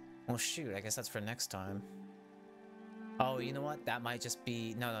 Well, shoot, I guess that's for next time. Oh, you know what? That might just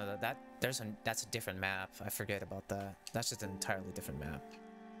be... No, that's a different map. I forget about that. That's just an entirely different map.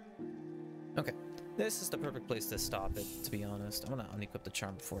 Okay. This is the perfect place to stop it, to be honest. I'm gonna unequip the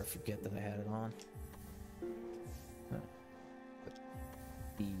charm before I forget that I had it on.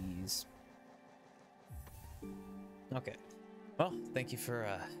 These. Okay. Well, thank you for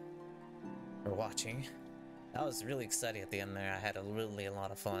watching. That was really exciting at the end there. I had a lot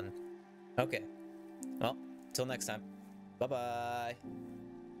of fun. Okay. Well, till next time. Bye-bye.